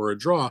way or a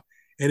draw.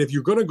 And if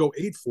you're going to go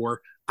 8-4,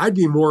 I'd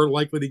be more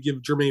likely to give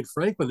Jermaine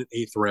Franklin an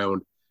 8th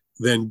round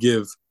than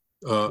give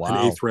an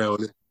 8th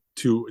round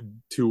to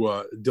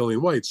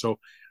Dillian Whyte. So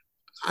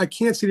I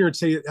can't sit here and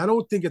say I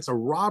don't think it's a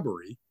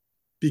robbery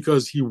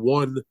because he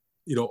won,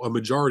 a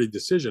majority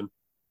decision.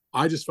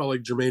 I just felt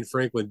like Jermaine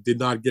Franklin did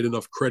not get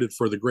enough credit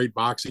for the great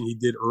boxing he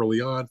did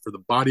early on, for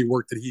the body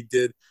work that he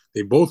did.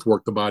 They both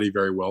worked the body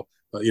very well.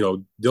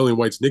 Dillian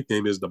Whyte's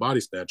nickname is the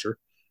Body Snatcher.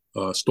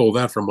 Stole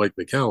that from Mike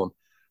McCallum,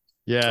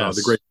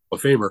 the great Hall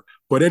of Famer.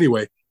 But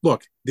anyway,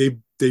 look,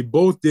 they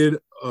both did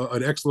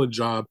an excellent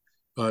job.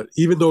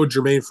 Even though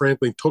Jermaine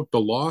Franklin took the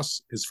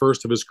loss, his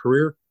first of his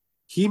career,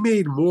 he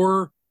made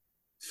more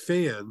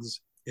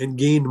fans and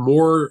gained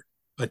more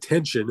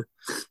attention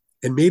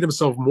and made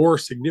himself more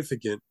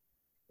significant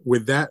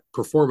with that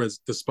performance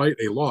despite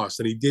a loss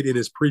than he did in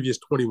his previous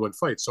 21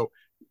 fights. So,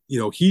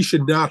 he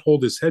should not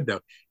hold his head down.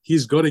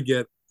 He's going to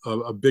get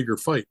a bigger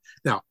fight.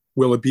 Now,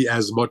 will it be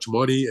as much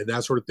money and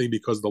that sort of thing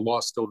because the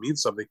loss still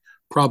means something?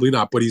 Probably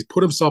not, but he's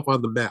put himself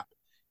on the map.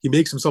 He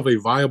makes himself a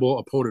viable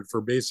opponent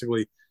for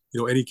basically,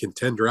 any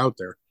contender out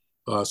there.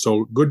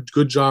 So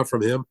good job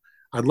from him.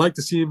 I'd like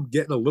to see him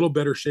get in a little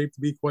better shape,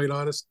 to be quite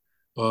honest.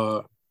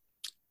 That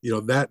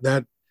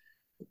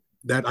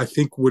I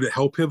think would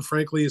help him,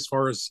 frankly, as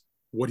far as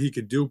what he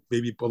could do,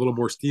 maybe a little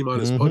more steam on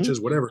his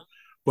punches, whatever.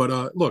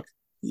 But look,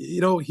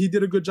 he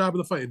did a good job in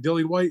the fight. And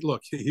Dillian Whyte,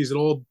 look, he's an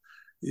old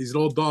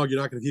dog.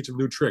 You're not going to teach him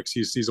new tricks.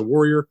 He's a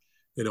warrior.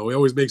 He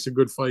always makes a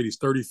good fight. He's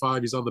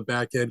 35. He's on the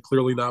back end.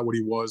 Clearly not what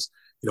he was.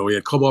 He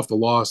had come off the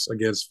loss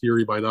against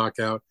Fury by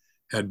knockout,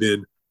 had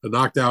been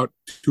knocked out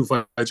 2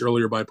 fights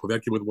earlier by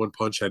Povetkin with one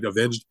punch, had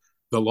avenged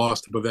the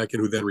loss to Povetkin,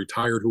 who then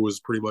retired, who was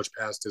pretty much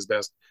past his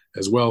best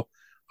as well.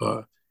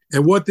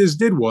 And what this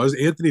did was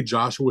Anthony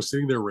Joshua was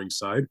sitting there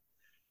ringside.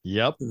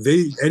 Yep.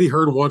 Eddie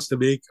Hearn wants to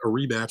make a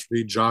rematch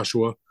between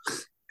Joshua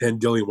and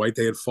Dillian Whyte.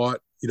 They had fought,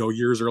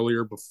 years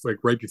earlier,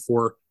 right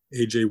before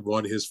AJ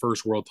won his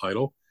first world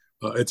title.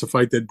 It's a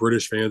fight that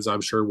British fans,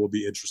 I'm sure, will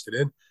be interested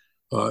in.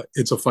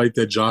 It's a fight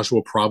that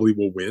Joshua probably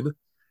will win.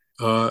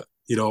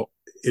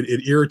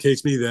 It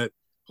irritates me that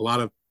a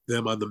lot of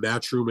them on the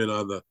Matchroom and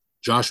on the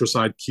Joshua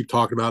side keep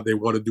talking about they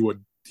want to do a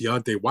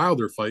Deontay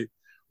Wilder fight,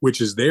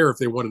 which is there if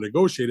they want to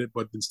negotiate it,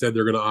 but instead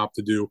they're going to opt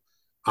to do,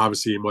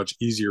 obviously, a much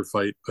easier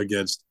fight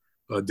against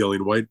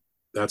Dillian Whyte.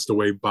 That's the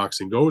way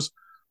boxing goes.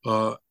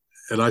 And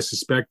I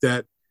suspect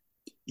that,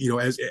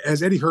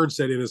 as Eddie Hearn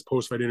said in his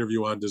post-fight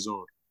interview on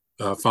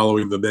DAZN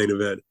following the main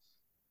event,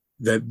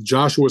 that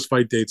Joshua's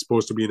fight date's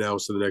supposed to be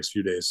announced in the next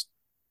few days.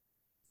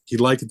 He'd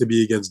like it to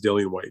be against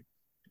Dillian Whyte.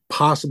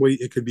 Possibly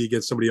it could be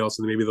against somebody else,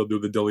 and maybe they'll do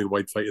the Dillian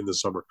Whyte fight in the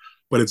summer.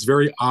 But it's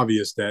very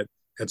obvious that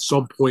at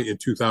some point in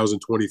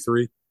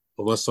 2023,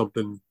 unless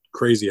something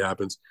crazy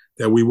happens,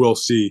 that we will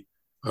see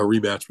a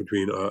rematch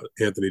between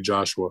Anthony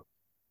Joshua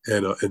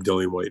and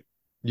Dillian Whyte.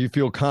 You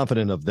feel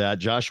confident of that?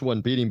 Joshua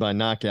beating by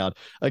knockout.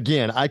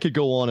 Again, I could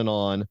go on and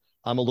on.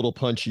 I'm a little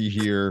punchy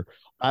here.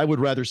 I would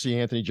rather see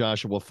Anthony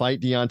Joshua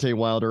fight Deontay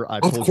Wilder.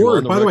 Of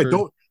course. By the way,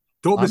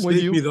 don't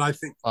mistake me that I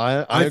think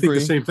I think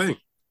the same thing.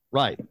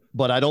 Right.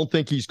 But I don't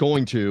think he's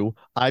going to.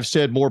 I've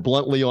said more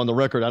bluntly on the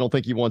record, I don't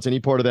think he wants any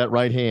part of that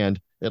right hand,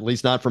 at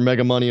least not for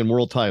mega money and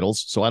world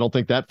titles. So I don't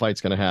think that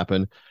fight's going to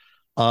happen.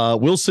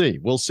 We'll see.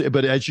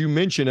 But as you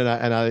mentioned, and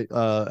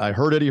I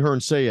heard Eddie Hearn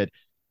say it,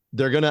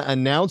 they're going to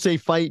announce a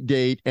fight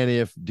date, and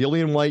if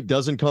Dillian Whyte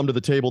doesn't come to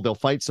the table, they'll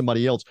fight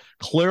somebody else.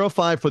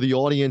 Clarify for the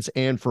audience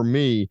and for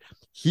me,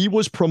 he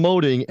was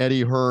promoting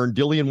Eddie Hearn,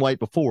 Dillian Whyte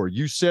before.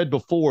 You said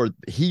before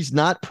he's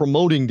not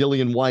promoting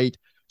Dillian Whyte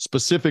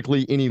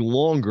specifically any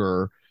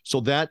longer. So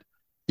that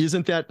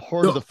isn't that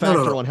part of the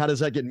factor on how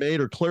does that get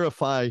made, or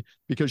clarify,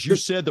 because you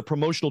said the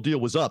promotional deal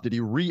was up. Did he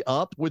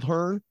re-up with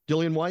Hearn,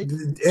 Dillian Whyte?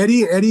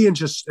 Eddie and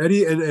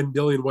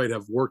Dillian Whyte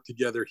have worked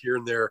together here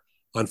and there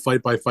on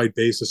fight-by-fight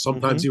basis.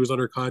 Sometimes he was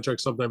under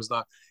contract, sometimes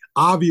not.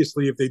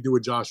 Obviously, if they do a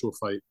Joshua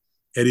fight,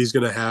 Eddie's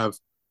going to have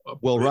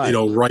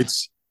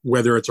rights,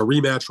 whether it's a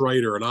rematch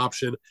right or an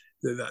option.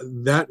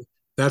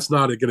 That's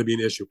not going to be an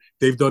issue.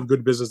 They've done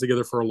good business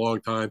together for a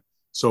long time.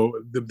 So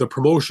the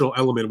promotional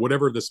element,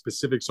 whatever the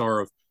specifics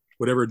are of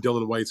whatever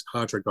Dillian Whyte's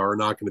contract are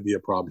not going to be a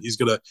problem.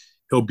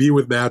 He'll be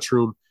with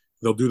Matchroom.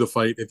 They'll do the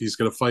fight. If he's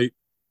going to fight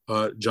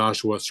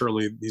Joshua,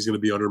 certainly he's going to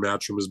be under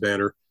Matchroom's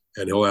banner,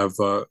 and he'll have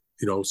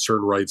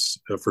certain rights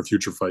for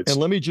future fights.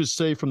 And let me just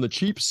say, from the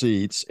cheap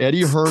seats,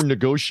 Eddie Hearn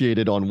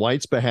negotiated on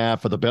Whyte's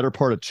behalf for the better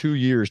part of 2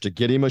 years to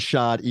get him a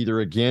shot either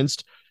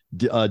against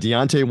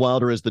Deontay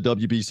Wilder as the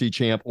WBC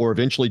champ, or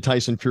eventually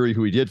Tyson Fury,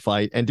 who he did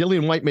fight. And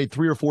Dillian Whyte made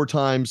 3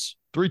 times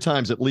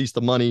at least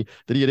the money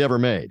that he had ever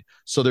made.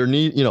 So there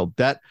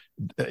that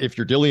if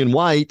you're Dillian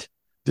Whyte,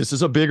 This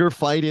is a bigger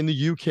fight in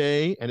the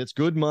UK, and it's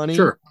good money.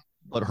 Sure,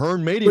 But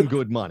Hearn made him but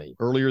good money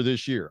earlier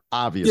this year, yeah,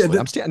 obviously.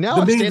 I'm standing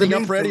up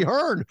for Eddie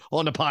Hearn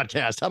on the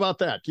podcast. How about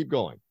that? Keep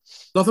going.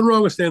 nothing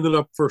wrong with standing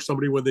up for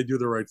somebody when they do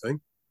the right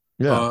thing.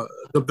 Yeah.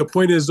 The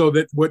point is, though,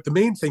 that what the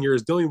main thing here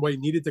is Dillian Whyte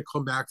needed to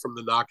come back from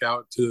the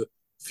knockout to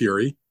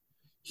Fury.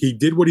 He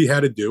did what he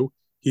had to do.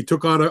 He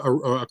took on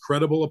a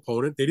credible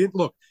opponent. They didn't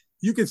look.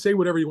 You can say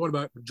whatever you want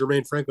about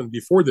Jermaine Franklin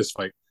before this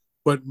fight,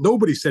 but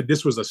nobody said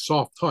this was a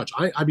soft touch.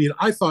 I mean,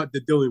 I thought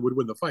that Dillian would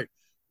win the fight,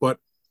 but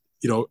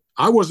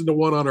I wasn't the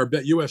one on our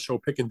Bet US show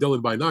picking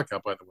Dillian by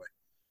knockout. By the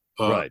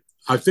way, right.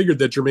 I figured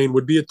that Jermaine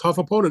would be a tough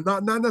opponent.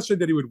 Not necessarily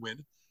that he would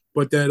win,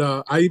 but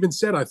that I even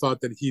said I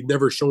thought that he'd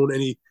never shown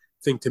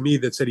anything to me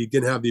that said he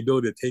didn't have the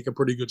ability to take a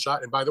pretty good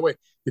shot. And by the way,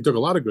 he took a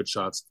lot of good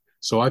shots,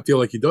 so I feel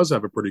like he does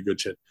have a pretty good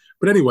chin.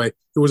 But anyway,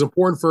 it was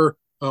important for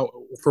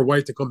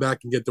Whyte to come back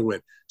and get the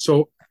win.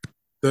 So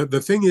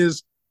the thing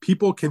is,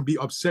 people can be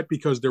upset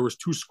because there was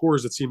 2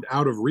 scores that seemed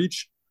out of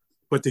reach,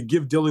 but to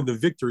give Dillian the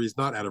victory is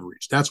not out of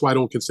reach. That's why I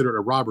don't consider it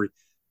a robbery.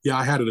 Yeah,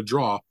 I had it a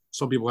draw.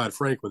 Some people had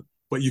Franklin,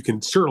 but you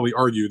can certainly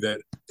argue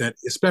that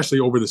especially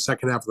over the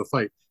second half of the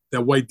fight,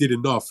 that Whyte did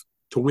enough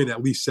to win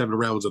at least 7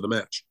 rounds of the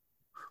match.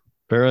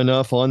 Fair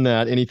enough on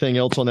that. Anything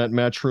else on that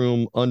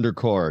Matchroom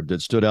undercard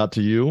that stood out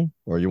to you,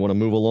 or you want to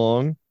move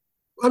along?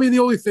 I mean, the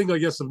only thing I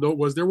guess of note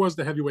was there was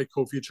the heavyweight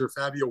co-feature,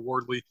 Fabio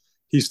Wardley.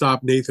 He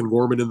stopped Nathan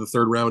Gorman in the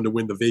 3rd round to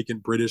win the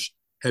vacant British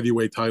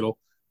heavyweight title.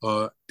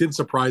 Didn't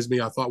surprise me.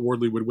 I thought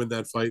Wardley would win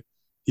that fight.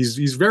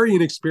 He's very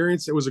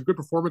inexperienced. It was a good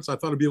performance. I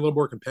thought it'd be a little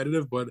more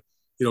competitive, but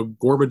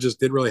Gorman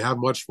just didn't really have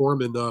much for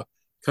him and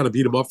kind of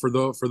beat him up for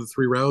the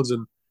 3 rounds.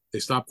 And they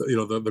stopped.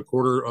 The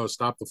corner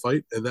stopped the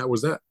fight, and that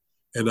was that.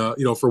 And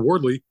for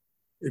Wardley,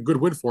 a good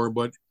win for him,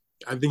 but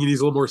I think he needs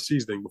a little more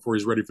seasoning before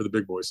he's ready for the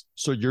big boys.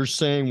 So you're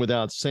saying,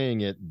 without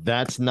saying it,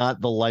 that's not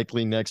the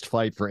likely next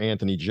fight for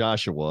Anthony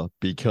Joshua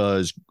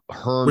because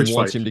Hearn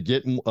wants him to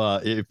get.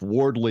 If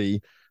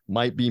Wardley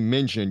might be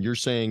mentioned, you're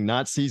saying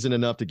not seasoned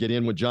enough to get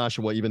in with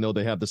Joshua, even though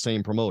they have the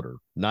same promoter.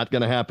 Not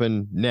going to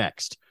happen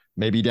next.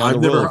 Maybe down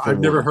the road. I've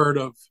never heard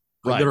of.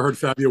 Right. I've never heard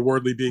Fabio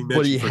Wardley being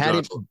mentioned.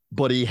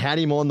 But he had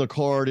him on the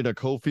card in a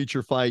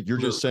co-feature fight. You're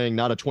just saying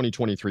not a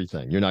 2023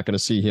 thing. You're not going to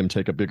see him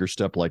take a bigger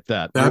step like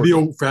that.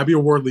 Fabio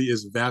Wardley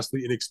is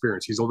vastly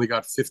inexperienced. He's only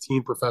got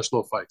 15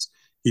 professional fights.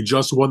 He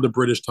just won the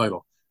British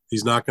title.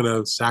 He's not going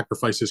to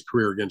sacrifice his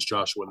career against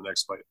Joshua in the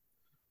next fight.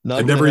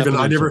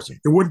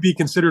 It wouldn't be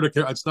considered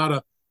it's not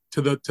a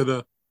to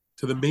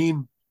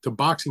the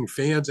boxing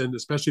fans and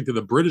especially to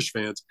the British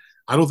fans.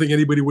 I don't think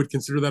anybody would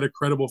consider that a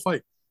credible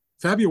fight.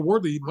 Fabio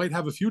Wardley might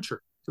have a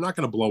future. They're not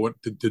going to blow it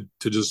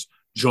to just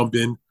jump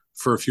in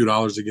for a few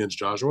dollars against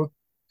Joshua.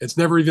 It's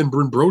never even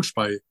been broached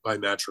by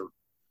Matchroom,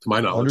 to my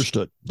knowledge.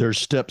 Understood. There's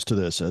steps to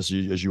this, as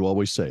you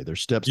always say.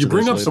 There's steps. You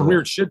bring up some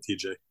weird shit,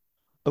 TJ.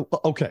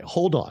 Okay,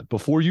 hold on.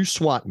 Before you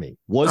swat me,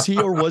 was he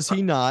or was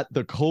he not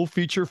the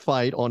co-feature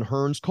fight on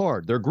Hearn's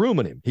card? They're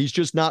grooming him. He's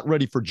just not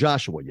ready for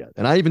Joshua yet.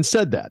 And I even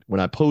said that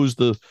when I posed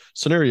the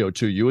scenario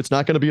to you. It's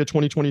not going to be a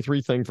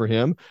 2023 thing for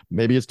him.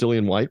 Maybe it's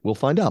Dillian Whyte. We'll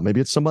find out. Maybe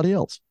it's somebody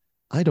else.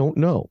 I don't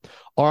know.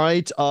 All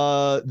right.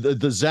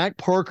 The Zach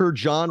Parker,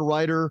 John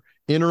Ryder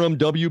interim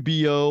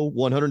WBO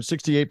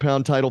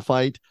 168-pound title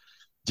fight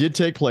did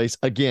take place.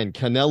 Again,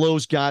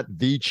 Canelo's got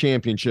the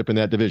championship in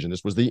that division.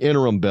 This was the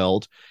interim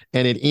belt,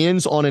 and it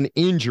ends on an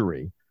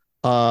injury.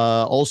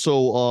 Also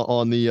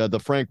on the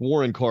Frank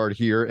Warren card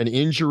here, an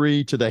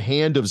injury to the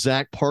hand of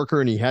Zach Parker,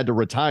 and he had to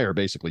retire,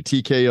 basically.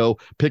 TKO.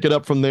 Pick it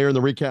up from there in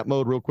the recap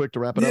mode real quick to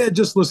wrap it up. Yeah,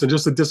 just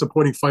a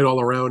disappointing fight all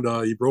around.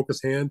 He broke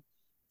his hand.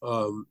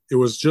 It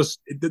was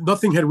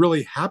nothing had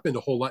really happened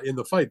a whole lot in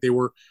the fight. It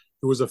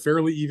was a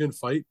fairly even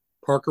fight.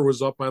 Parker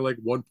was up by like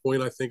 1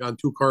 point, I think, on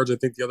 2 cards. I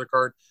think the other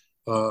card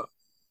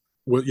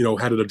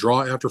had it a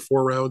draw after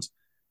 4 rounds.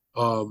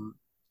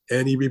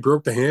 And he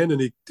broke the hand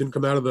and he didn't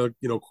come out of the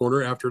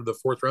corner after the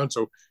 4th round.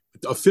 So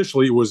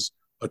officially it was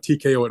a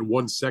TKO at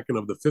 1 second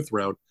of the 5th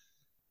round.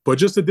 But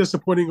just a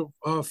disappointing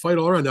fight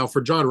all around. Now for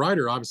John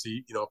Ryder,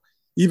 obviously,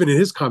 even in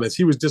his comments,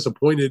 he was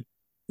disappointed.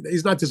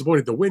 He's not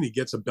disappointed to win. He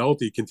gets a belt.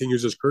 He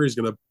continues his career. He's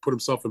going to put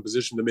himself in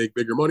position to make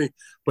bigger money.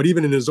 But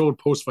even in his own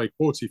post-fight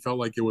quotes, he felt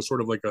like it was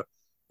sort of like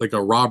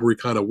a robbery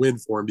kind of win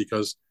for him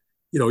because,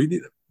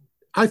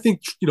 I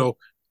think,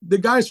 the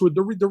guys who are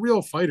the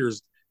real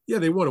fighters, yeah,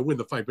 they want to win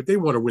the fight, but they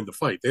want to win the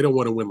fight. They don't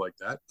want to win like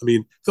that. I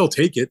mean, they'll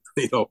take it,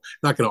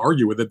 not going to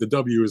argue with it. The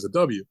W is a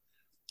W.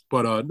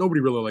 But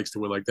nobody really likes to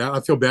win like that. I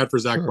feel bad for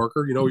Zach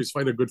Parker. He's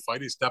fighting a good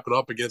fight. He's stepping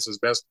up against his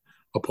best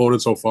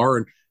opponent so far.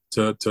 And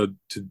to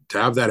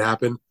have that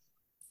happen,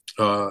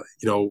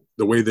 the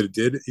way that it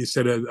did, he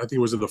said, I think it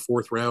was in the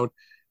 4th round,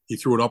 he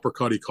threw an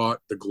uppercut. He caught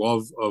the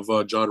glove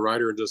of John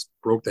Ryder and just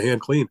broke the hand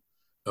clean.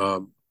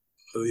 And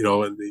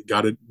he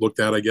got it looked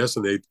at, I guess,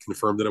 and they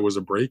confirmed that it was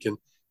a break and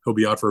he'll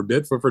be out for a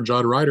bit. But for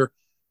John Ryder,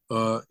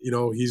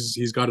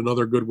 he's got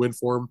another good win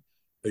for him.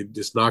 It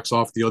just knocks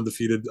off the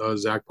undefeated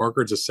Zach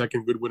Parker. It's a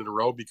second good win in a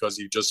row because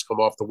he just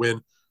come off the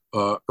win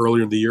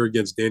earlier in the year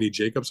against Danny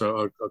Jacobs,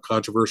 a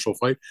controversial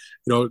fight.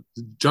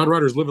 John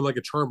Ryder's living like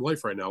a charmed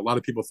life right now. A lot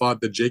of people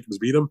thought that Jacobs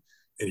beat him,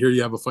 and here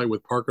you have a fight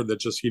with Parker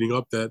that's just heating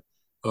up that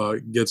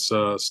gets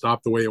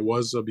stopped the way it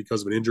was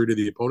because of an injury to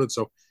the opponent.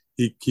 So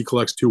he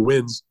collects 2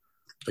 wins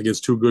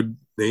against 2 good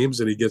names,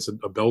 and he gets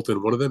a belt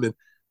in one of them. And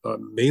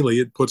mainly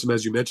it puts him,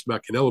 as you mentioned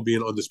about Canelo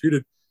being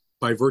undisputed,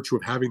 by virtue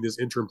of having this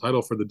interim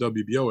title for the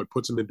WBO, it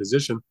puts him in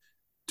position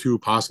to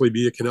possibly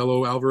be a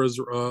Canelo Alvarez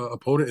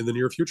opponent in the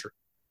near future.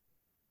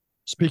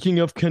 Speaking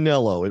of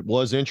Canelo, it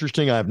was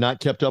interesting. I have not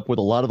kept up with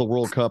a lot of the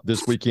World Cup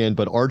this weekend,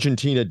 but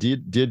Argentina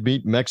did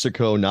beat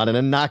Mexico, not in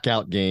a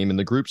knockout game, in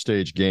the group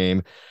stage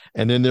game.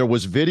 And then there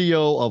was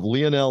video of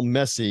Lionel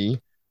Messi.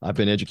 I've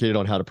been educated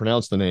on how to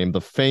pronounce the name,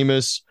 the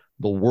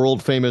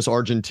world famous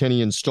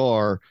Argentinian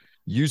star,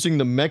 using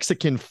the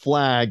Mexican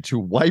flag to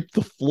wipe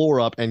the floor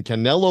up. And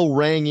Canelo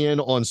rang in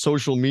on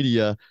social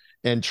media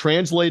and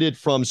translated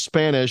from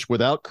Spanish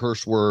without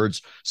curse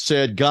words,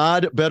 said,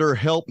 "God better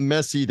help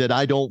Messi that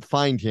I don't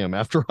find him,"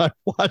 after I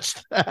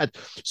watched that.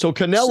 So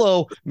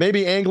Canelo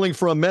maybe angling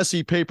for a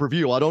Messi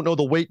pay-per-view. I don't know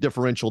the weight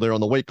differential there on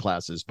the weight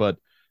classes, but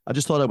I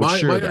just thought I would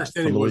share that. My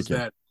understanding was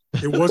that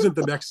it wasn't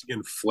the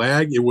Mexican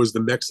flag, it was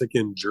the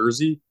Mexican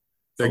jersey.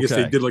 I guess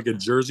they did like a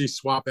jersey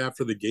swap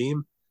after the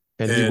game.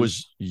 And he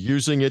was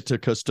using it to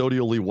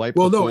custodially wipe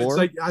the floor? It's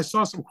like I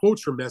saw some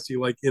quotes from Messi,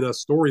 like in a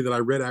story that I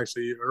read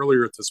actually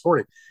earlier this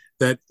morning,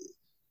 that's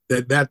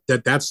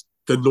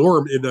the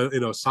norm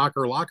in a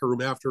soccer locker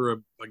room after a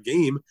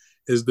game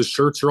is the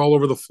shirts are all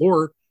over the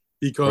floor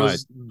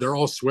because they're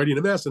all sweaty and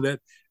a mess. And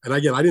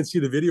again, I didn't see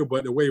the video,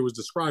 but the way it was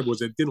described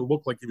was it didn't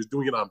look like he was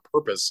doing it on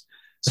purpose.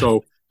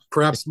 So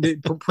perhaps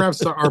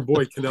our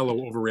boy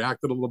Canelo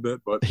overreacted a little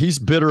bit, but he's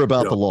bitter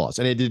about the loss,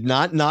 and it did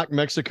not knock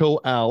Mexico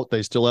out.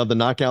 They still have the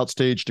knockout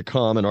stage to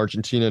come, and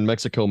Argentina and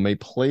Mexico may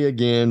play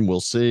again.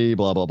 We'll see,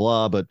 blah, blah,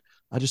 blah. But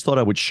I just thought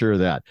I would share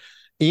that.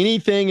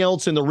 Anything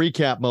else in the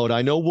recap mode?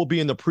 I know we'll be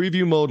in the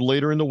preview mode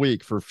later in the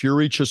week for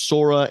Fury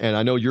Chisora, and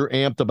I know you're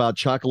amped about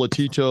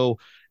Chocolatito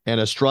and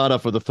Estrada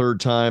for the 3rd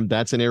time.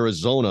 That's in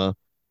Arizona.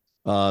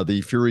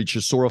 The Fury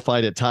Chisora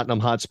fight at Tottenham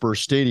Hotspur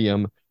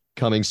Stadium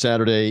coming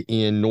Saturday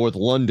in North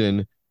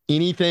London.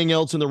 Anything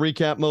else in the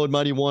recap mode,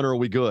 Mighty One, or are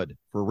we good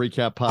for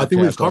recap podcast? I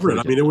think we've covered it.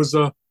 I mean, it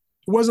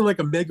wasn't like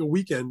a mega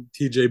weekend,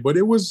 TJ, but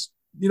it was,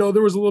 there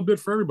was a little bit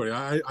for everybody.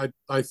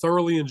 I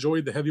thoroughly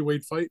enjoyed the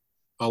heavyweight fight,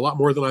 a lot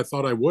more than I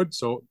thought I would.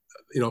 So,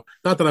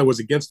 not that I was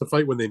against the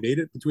fight when they made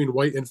it between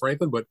White and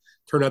Franklin, but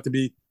turned out to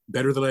be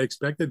better than I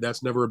expected.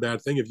 That's never a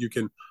bad thing if you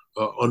can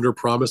under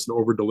promise and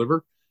over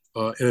deliver.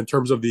 And in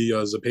terms of the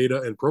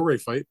Zepeda and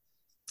Prograis fight,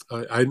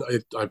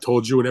 I've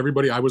told you and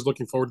everybody I was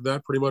looking forward to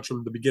that pretty much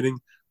from the beginning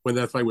when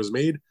that fight was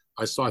made.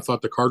 I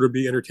thought the card would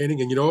be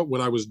entertaining, and you know what?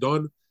 When I was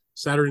done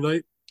Saturday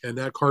night and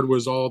that card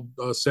was all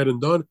said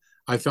and done,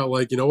 I felt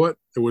like, you know what?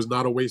 It was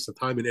not a waste of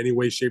time in any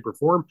way, shape, or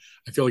form.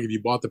 I feel like if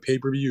you bought the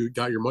pay-per-view, you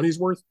got your money's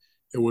worth.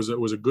 It was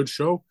a good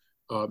show.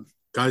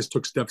 Guys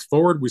took steps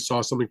forward. We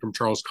saw something from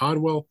Charles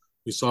Conwell.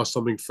 We saw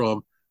something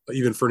from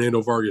even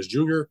Fernando Vargas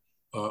Jr.,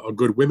 a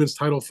good women's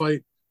title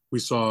fight. We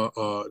saw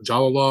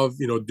Jalolov,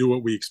 do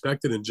what we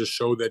expected and just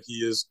show that he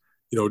is,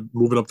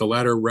 moving up the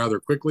ladder rather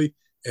quickly.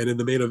 And in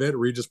the main event,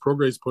 Regis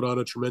Prograis put on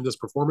a tremendous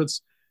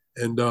performance.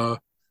 And,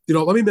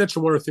 let me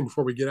mention one other thing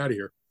before we get out of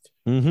here.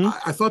 Mm-hmm.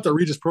 I thought that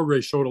Regis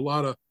Prograis showed a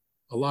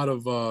lot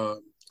of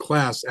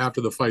class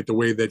after the fight, the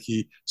way that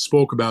he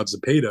spoke about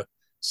Zepeda,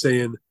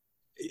 saying,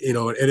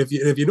 and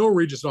if you know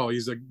Regis at all,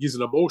 he's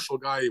an emotional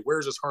guy. He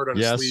wears his heart on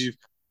his sleeve.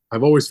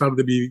 I've always found him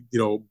to be,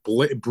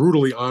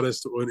 brutally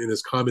honest in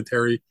his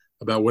commentary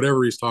about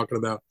whatever he's talking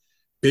about.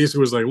 Basically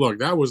was like, look,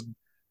 that was,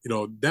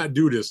 that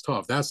dude is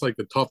tough. That's like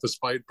the toughest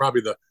fight,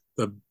 probably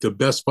the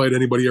best fight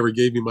anybody ever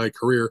gave me in my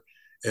career.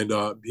 And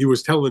he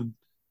was telling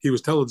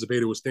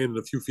Zepeda was standing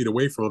a few feet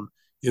away from him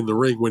in the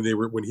ring when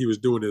he was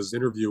doing his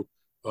interview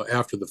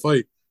after the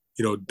fight.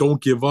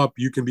 Don't give up.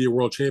 You can be a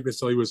world champion.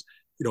 So he was,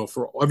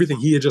 for everything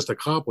he had just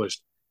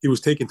accomplished, he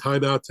was taking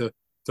time out to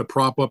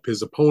prop up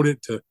his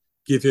opponent, to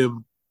give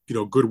him,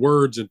 good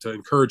words and to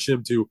encourage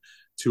him to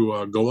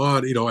go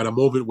on, at a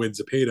moment when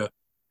Zepeda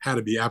had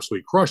to be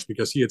absolutely crushed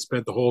because he had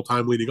spent the whole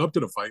time leading up to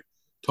the fight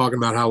talking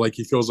about how like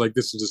he feels like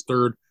this is his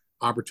 3rd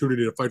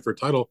opportunity to fight for a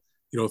title.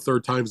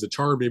 3rd time's the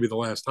charm, maybe the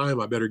last time.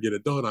 I better get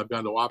it done. I've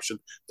got no option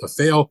to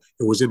fail.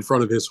 It was in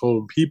front of his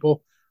home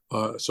people.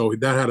 So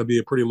that had to be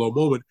a pretty low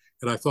moment.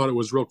 And I thought it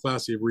was real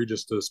classy of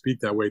Regis to speak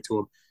that way to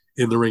him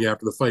in the ring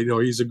after the fight.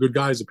 He's a good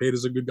guy.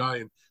 Zepeda's a good guy,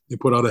 and they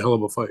put on a hell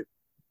of a fight.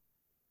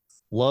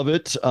 Love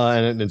it.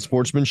 And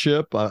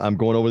sportsmanship, I'm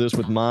going over this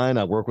with mine.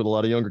 I work with a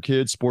lot of younger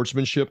kids.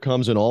 Sportsmanship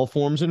comes in all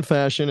forms and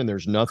fashion, and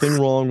there's nothing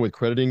wrong with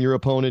crediting your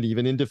opponent,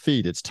 even in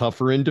defeat. It's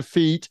tougher in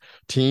defeat,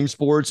 team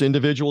sports,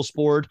 individual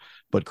sport,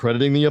 but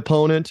crediting the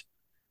opponent,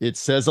 it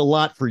says a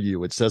lot for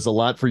you. It says a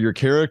lot for your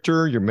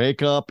character, your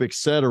makeup,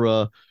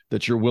 etc.,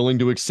 that you're willing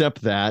to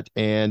accept that.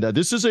 And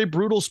this is a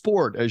brutal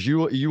sport, as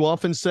you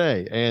often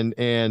say.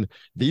 And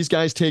these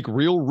guys take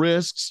real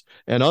risks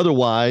and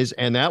otherwise.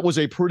 And that was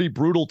a pretty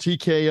brutal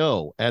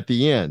TKO at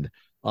the end.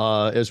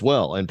 as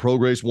well. And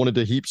Prograis wanted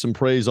to heap some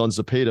praise on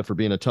Zepeda for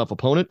being a tough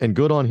opponent, and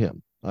good on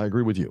him. I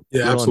agree with you.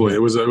 Yeah, good absolutely.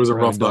 It was a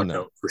rough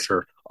knockout for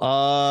sure.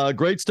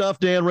 Great stuff,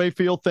 Dan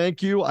Rayfield.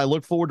 Thank you. I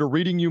look forward to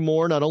reading you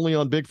more, not only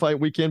on Big Fight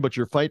Weekend, but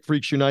your Fight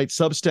Freaks Unite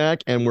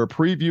Substack. And we're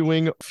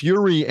previewing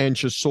Fury and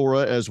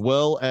Chisora, as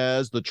well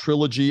as the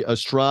trilogy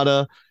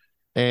Estrada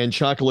and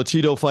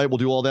Chocolatito fight. We'll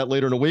do all that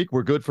later in a week.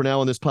 We're good for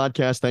now on this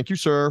podcast. Thank you,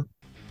 sir.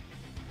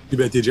 You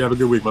bet, DJ. Have a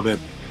good week, my man.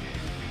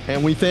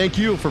 And we thank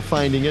you for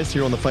finding us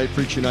here on the Fight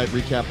Freaks Unite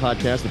Recap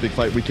Podcast, the Big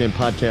Fight Weekend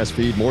podcast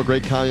feed. More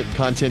great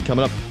content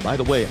coming up. By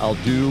the way, I'll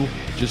do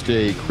just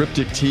a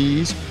cryptic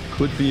tease.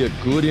 Could be a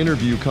good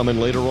interview coming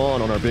later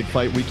on our Big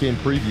Fight Weekend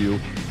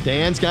preview.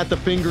 Dan's got the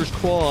fingers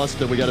crossed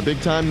that we got a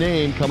big-time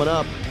name coming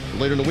up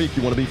later in the week.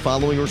 You want to be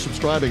following or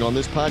subscribing on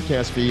this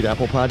podcast feed,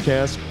 Apple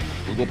Podcasts,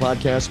 Google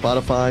Podcasts,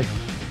 Spotify,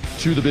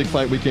 to the Big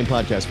Fight Weekend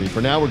podcast feed.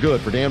 For now, we're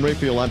good. For Dan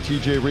Rayfield, I'm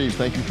TJ Reeves.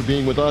 Thank you for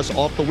being with us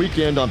off the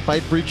weekend on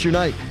Fight Freaks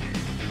Unite.